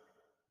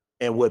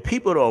 And what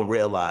people don't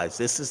realize,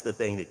 this is the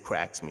thing that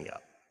cracks me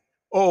up.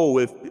 Oh,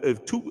 if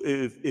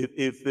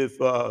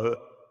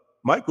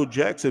Michael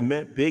Jackson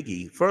met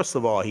Biggie, first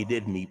of all, he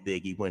did meet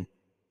Biggie when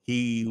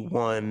he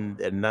won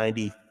the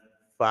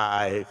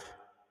 95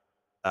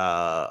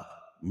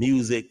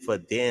 music for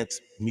dance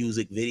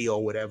music video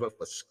or whatever,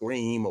 for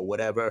Scream or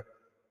whatever.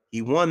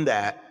 He won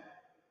that,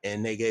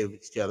 and they gave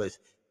each other.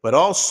 But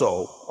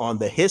also on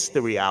the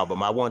History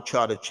album, I want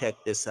y'all to check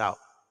this out.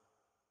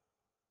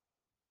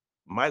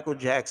 Michael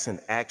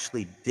Jackson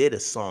actually did a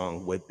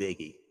song with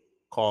Biggie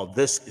called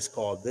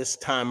This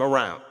Time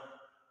Around.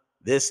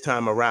 This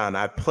Time Around.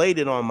 I played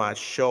it on my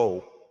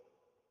show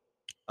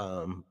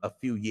a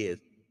few years,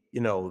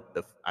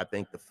 I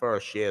think the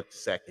first year, the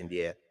second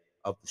year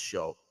of the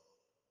show,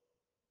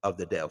 of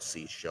the Del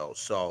C show.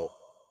 So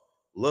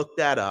look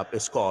that up.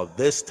 It's called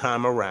This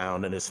Time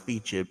Around, and it's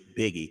featured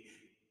Biggie.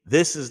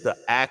 This is the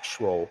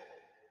actual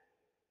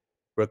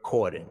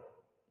recording.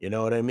 You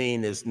know what I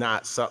mean? It's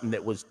not something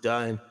that was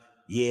done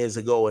years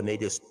ago and they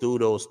just threw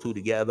those two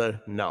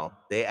together. No,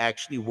 they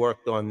actually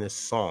worked on this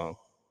song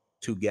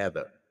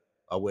together,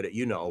 with it,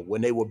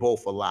 when they were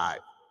both alive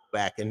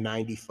back in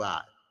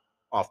 95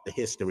 off the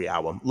History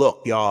album.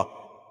 Look, y'all,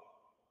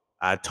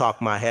 I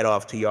talked my head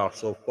off to y'all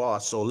so far.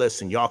 So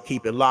listen, y'all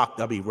keep it locked.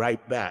 I'll be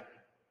right back.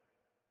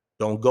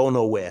 Don't go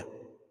nowhere.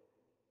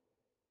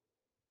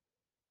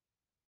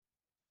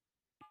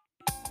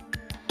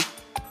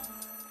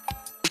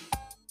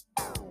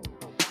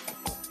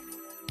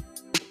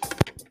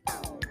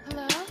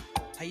 Hello?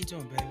 How you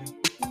doing, baby?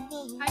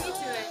 How you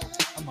doing?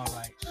 I'm all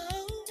right.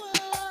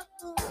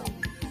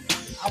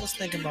 I was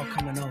thinking about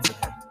coming over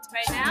there.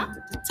 Right now?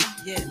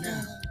 Yeah,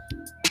 now.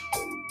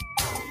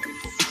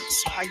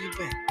 So how you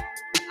been?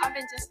 I've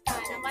been just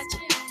fine. How about you?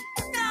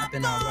 I've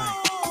been all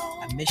right.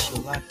 I miss you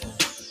a lot, though.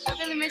 I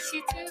really miss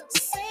you too.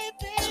 So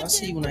I'll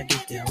see you when I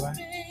get there, all right?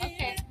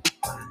 Okay.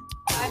 Bye.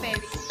 Bye,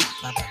 baby.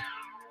 Bye-bye.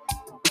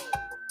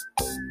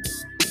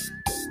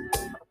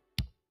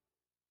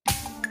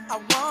 I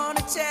want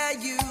to tell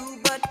you,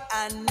 but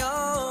I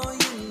know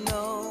you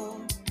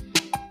know.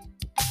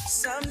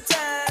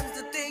 Sometimes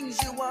the things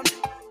you want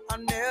are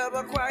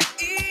never quite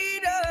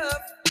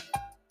enough.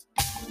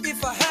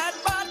 If I had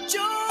my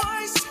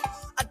choice,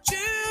 I'd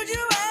choose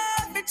you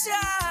every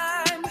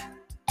time.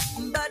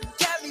 But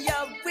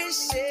caviar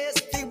wishes,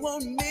 they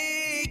won't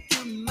make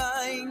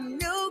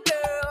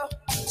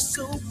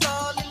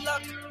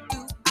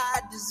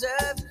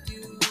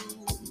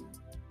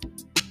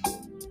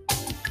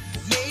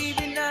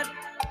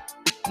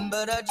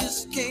but I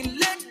just can't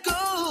let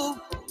go.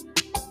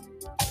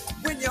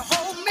 When you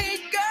hold me,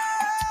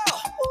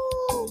 girl,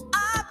 ooh,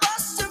 I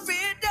must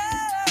surrender.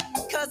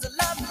 'Cause a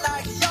love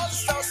like yours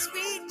so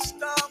sweet,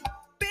 strong,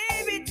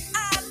 baby,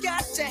 I've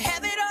got to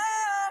have it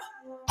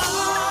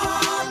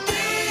all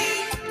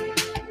day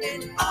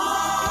and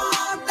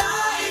all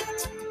night.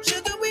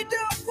 Sugar, we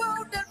don't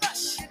want to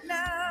rush it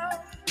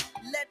now.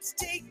 Let's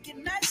take it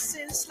nice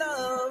and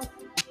slow.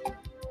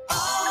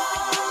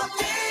 All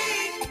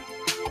day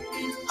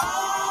and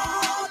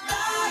all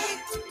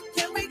night.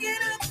 Can we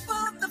get up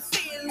for the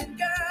feeling,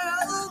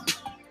 girl?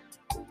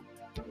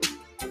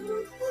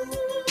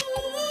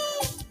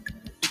 Ooh,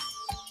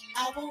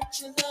 I want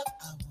your love,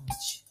 I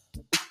want you,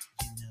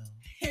 you know.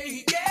 Hey,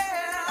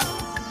 yeah.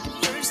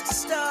 First it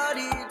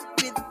started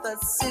with a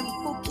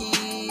simple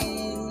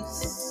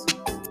kiss.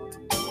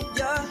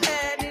 Your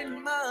hand in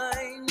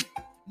mine.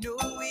 No,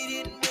 we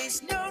didn't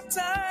waste no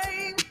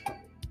time.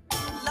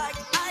 Like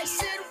ice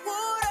and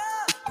water,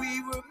 we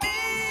were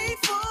made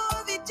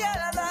for each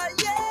other,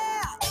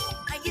 yeah.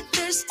 I get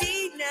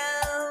thirsty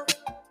now.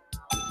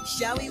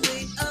 Shall we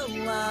wait a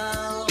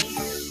while?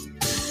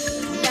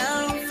 Now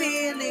I'm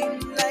feeling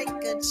like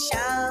a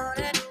child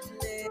at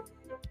play.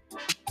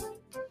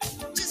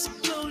 Just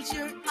close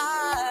your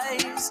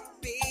eyes,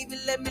 baby,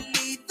 let me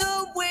lead the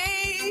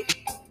way.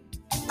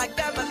 I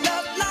got my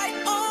love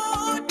light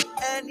on,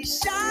 and it's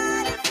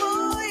shining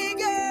for you,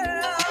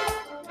 girl.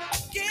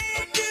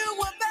 Can't do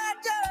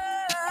better.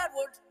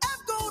 What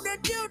I'm gonna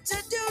do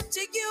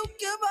to you,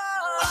 come on.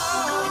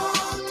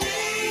 All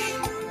day,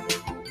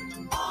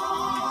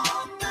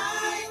 all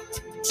night.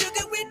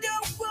 Sugar, we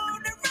don't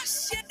wanna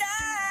rush it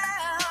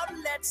down.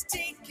 Let's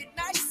take it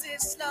nice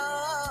and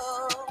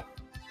slow.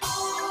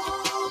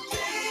 All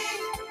day,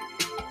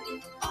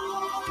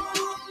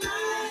 all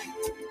night.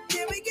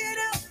 Can we get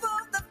up for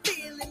the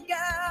feeling,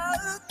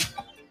 girl?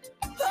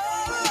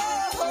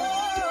 Oh,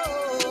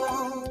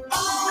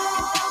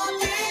 all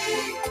day,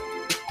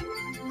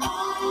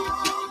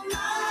 all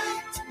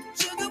night.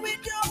 Sugar, we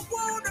don't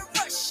wanna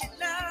rush it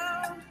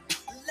now.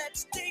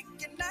 Let's take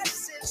it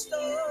nice and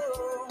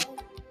slow.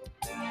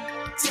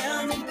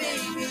 Tell me,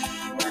 baby,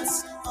 what's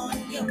on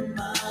your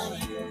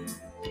mind?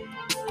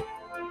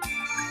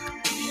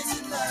 Is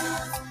it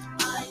love?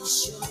 Are you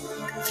sure?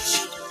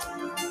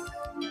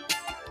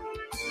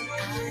 I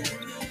will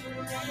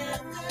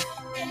never,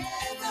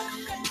 ever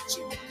hurt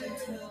you,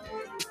 girl.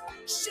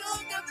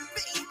 Sugar,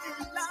 baby,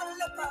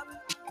 lollipop.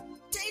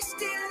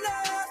 Tasty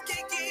love,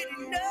 can't get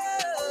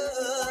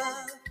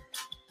enough.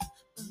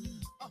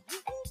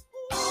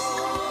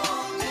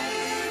 All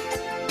day,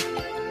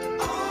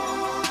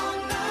 all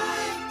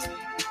night.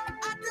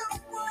 I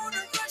don't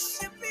wanna rush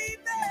you,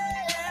 baby.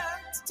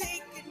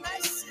 Take it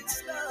nice and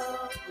slow.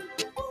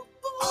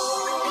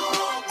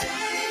 All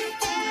day,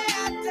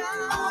 all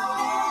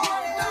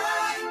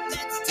night.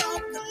 Let's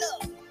talk a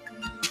love.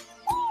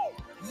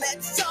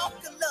 Let's talk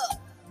a love.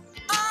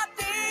 All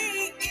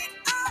day and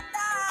all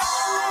night.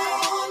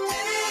 All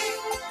day,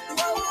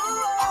 all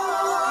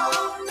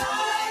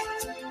night.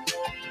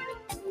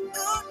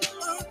 Ooh,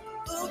 ooh,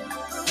 ooh,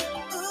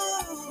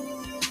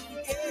 ooh,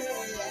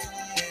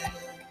 yeah.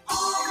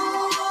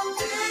 All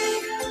day,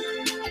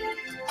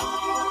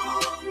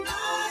 all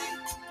night.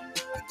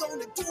 We're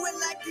gonna do it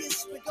like this.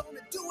 We're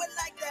gonna do it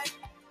like that.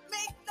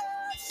 Make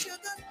love,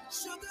 sugar,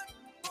 sugar.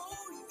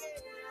 Oh yeah.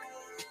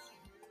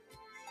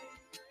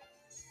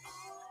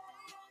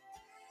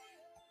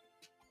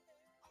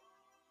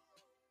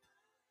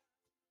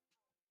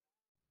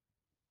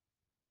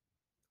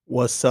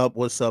 What's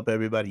up,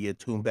 everybody? You're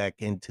tuned back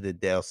into the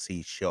Del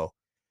C Show.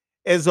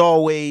 As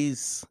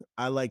always,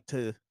 I like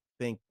to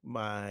thank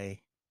my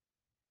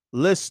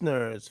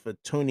listeners for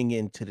tuning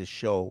into the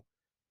show.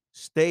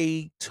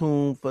 Stay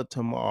tuned for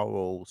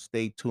tomorrow.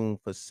 Stay tuned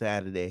for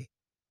Saturday.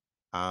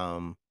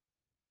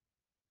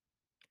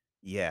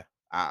 Yeah,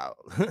 I,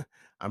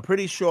 I'm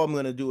pretty sure I'm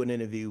gonna do an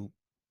interview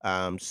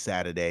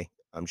Saturday.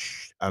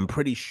 I'm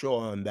pretty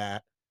sure on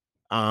that.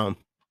 Um,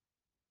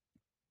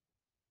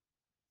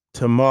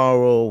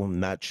 Tomorrow,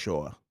 I'm not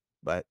sure,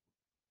 but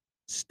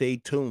stay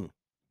tuned.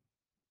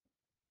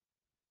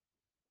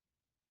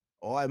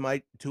 Or I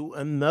might do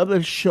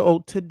another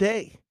show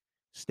today.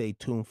 Stay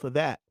tuned for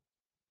that.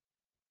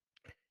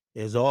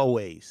 As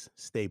always,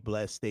 stay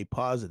blessed, stay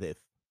positive.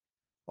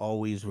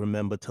 Always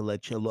remember to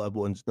let your loved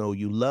ones know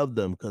you love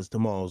them, because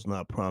tomorrow's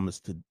not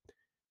promised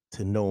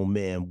to no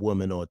man,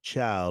 woman, or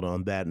child.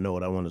 On that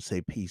note, I want to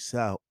say peace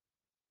out.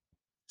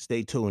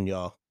 Stay tuned,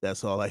 y'all.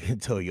 That's all I can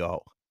tell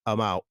y'all. I'm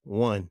out.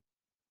 One.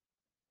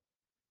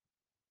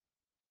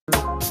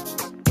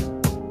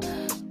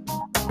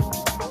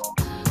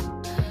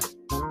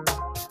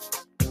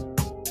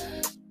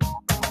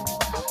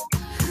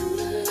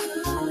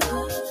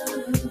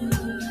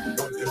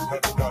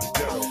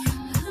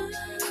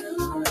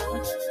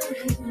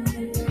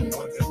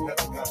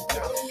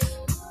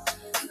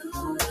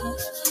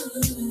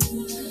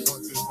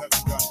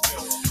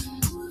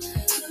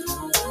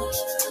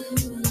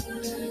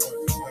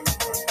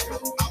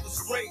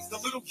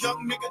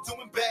 Young nigga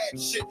doing bad.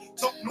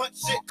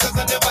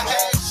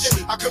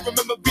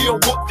 remember being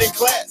whooped in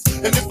class.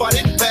 And if I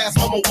didn't pass,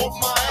 mama whooped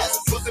my ass.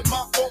 Was it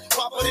my fault?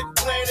 Papa didn't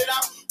plan it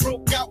out.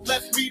 Broke out,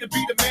 left me to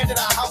be the man of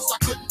the house.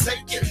 I couldn't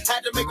take it,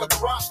 had to make a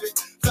profit.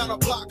 Found a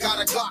block,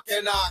 got a Glock,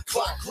 and I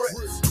clock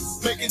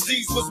grits. Making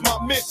G's was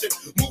my mission.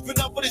 Moving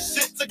up with this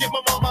shit to get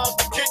my mama out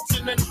the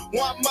kitchen. And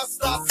why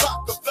must I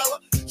sock a fella?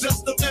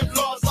 Just to live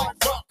laws like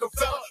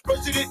Rockefeller.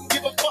 First you didn't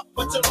give a fuck,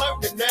 but you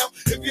learned it now.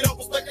 If you don't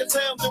respect your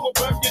town, then we'll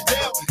burn you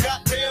down.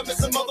 Goddamn,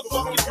 it's a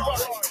motherfucking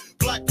right.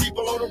 Black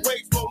people on the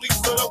rage police,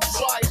 so don't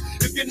try it.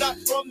 If you're not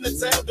from the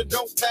town, then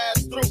don't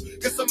pass through.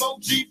 Cause some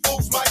OG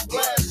fools might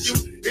blast you.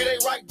 It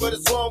ain't right, but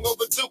it's long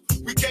overdue.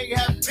 We can't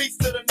have peace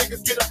till the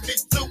niggas get a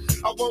piece too.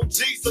 I want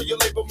G, so you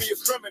label me a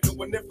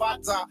criminal. And if I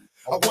die,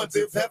 I wonder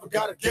if heaven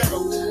got a ghetto.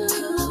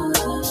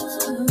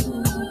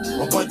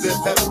 I wonder if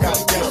heaven got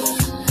a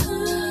ghetto.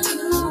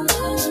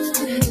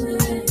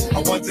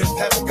 I wonder if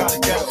heaven got a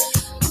ghetto.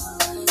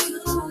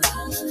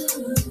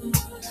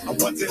 I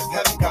wonder if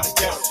heaven got a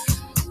ghetto.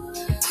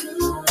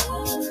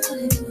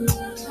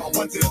 I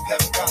wonder if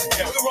heaven got a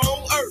ghetto. We're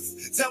on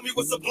earth. Tell me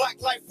what's a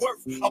black life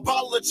worth? A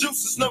bottle of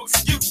juice is no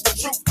excuse. The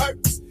truth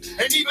hurts.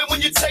 And even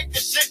when you take the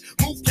shit,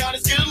 move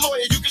counties, get a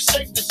lawyer, you can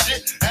shake the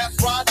shit.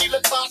 Ask Rodney,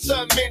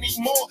 Latasha, and many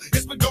more.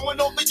 It's been going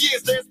on for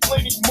years, there's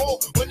plenty more.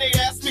 When they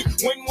ask me,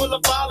 when will the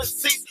violence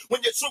cease?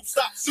 When your troops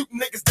stop shooting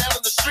niggas down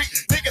in the street.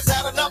 Niggas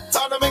had enough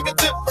time to make a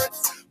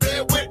difference.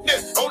 Bear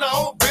witness, on our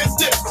own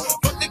business.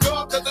 Fuck the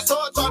God, cause it's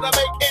hard trying to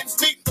make ends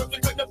meet. Cause we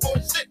couldn't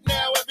afford shit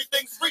now,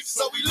 everything's free,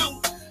 so we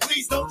loot.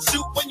 Please don't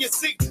shoot when you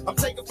see I'm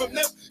taking from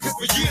them. Cause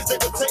for years they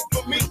would take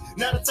from me.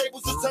 Now the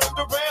tables are turned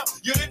around.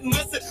 You didn't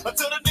listen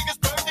until the niggas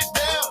burned it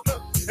down.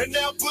 And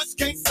now Bush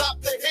can't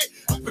stop the hit.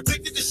 I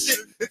predicted this shit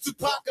into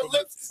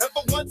apocalypse. And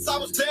for once I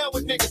was down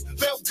with niggas.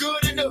 Felt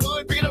good in the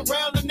hood being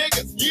around the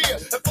niggas. Yeah,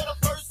 and for the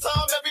first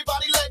time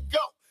everybody let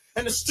go.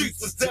 And the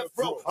streets was death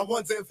row. I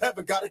wonder if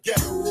heaven got a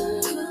ghetto.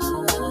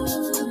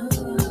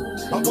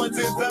 I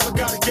wonder if heaven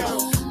got a ghetto.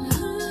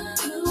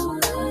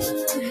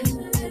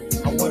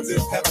 I wonder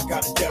if heaven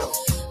got a ghetto.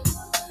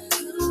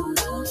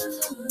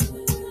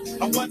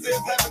 I wonder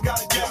if heaven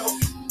got a ghetto.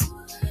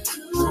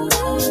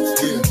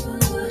 Yeah.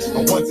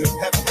 I wonder if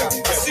heaven got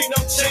a ghetto. I see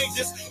no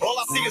changes. All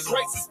I see is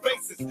racist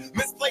bases.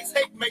 Misplaced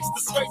hate makes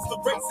disgrace the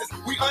races.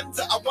 We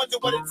under. I wonder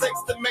what it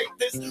takes to make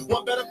this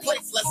one better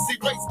place. Let's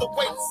erase the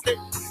weight stick.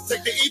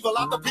 Take the evil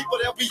out the people,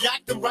 they'll be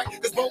acting right.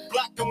 There's both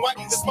black and white,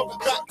 they're smoking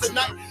crack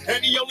tonight.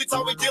 And the only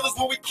time we kill is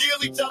when we kill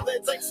each other.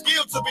 It takes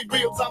skill to be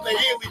real, time to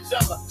heal each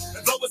other.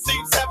 Though it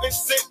seems heaven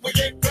sent, we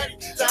ain't ready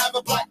to have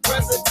a black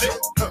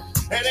president.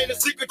 And ain't a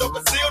secret, don't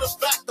conceal the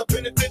fact. The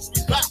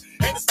penitentiary back,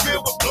 and it's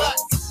filled with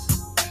blacks.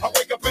 I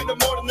wake up in the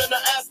morning and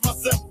I ask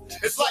myself,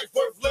 is life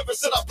worth living?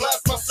 Should I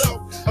blast myself?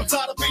 I'm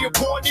tired of being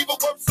poor and even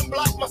worse than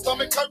black. My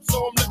stomach hurts,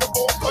 so I'm looking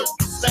for a person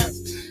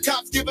stats.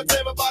 Cops give a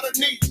damn about a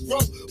need, bro.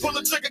 Pull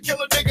a trigger, kill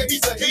a nigga,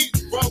 he's a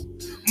hero.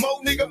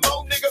 Mo nigga,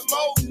 mo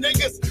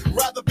niggas.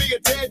 Rather be a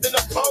dead than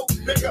a poor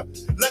nigga.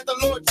 Let the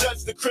Lord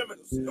judge the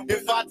criminals.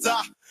 If I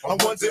die, I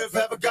wonder if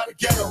heaven got a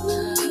ghetto.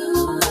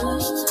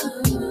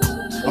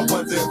 I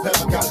wonder if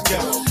heaven got a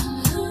ghetto.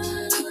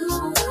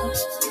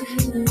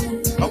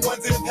 I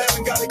wonder if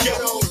heaven got a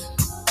ghetto.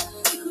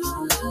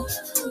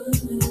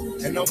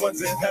 And I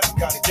wonder if heaven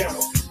got a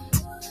ghetto.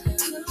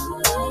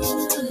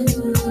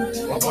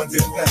 I wonder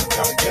if heaven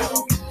got a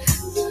ghetto.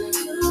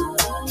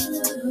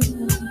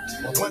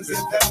 I wonder if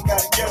heaven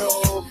got a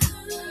ghetto.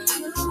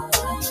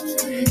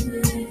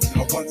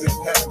 I wonder if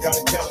heaven got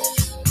a ghetto.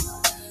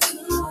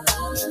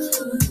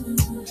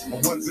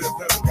 I wonder if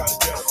heaven got a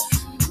ghetto.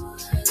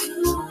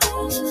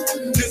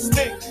 This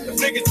thing, the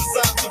niggas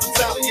decide to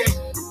retaliate.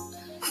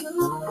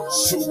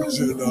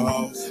 Soldier in the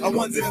house. I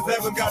wonder if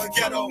heaven got a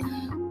ghetto.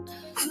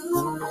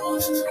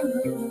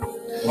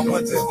 I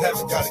wonder if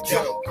heaven got a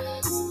ghetto.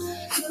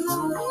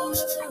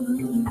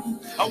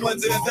 I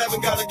wonder if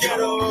heaven got a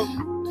ghetto.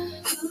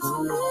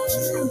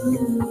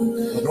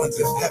 I wonder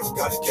if heaven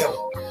got a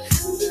ghetto.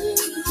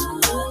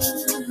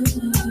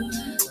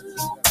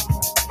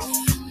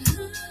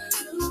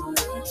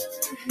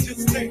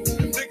 Just think, the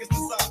niggas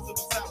decide to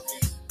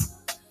retaliate.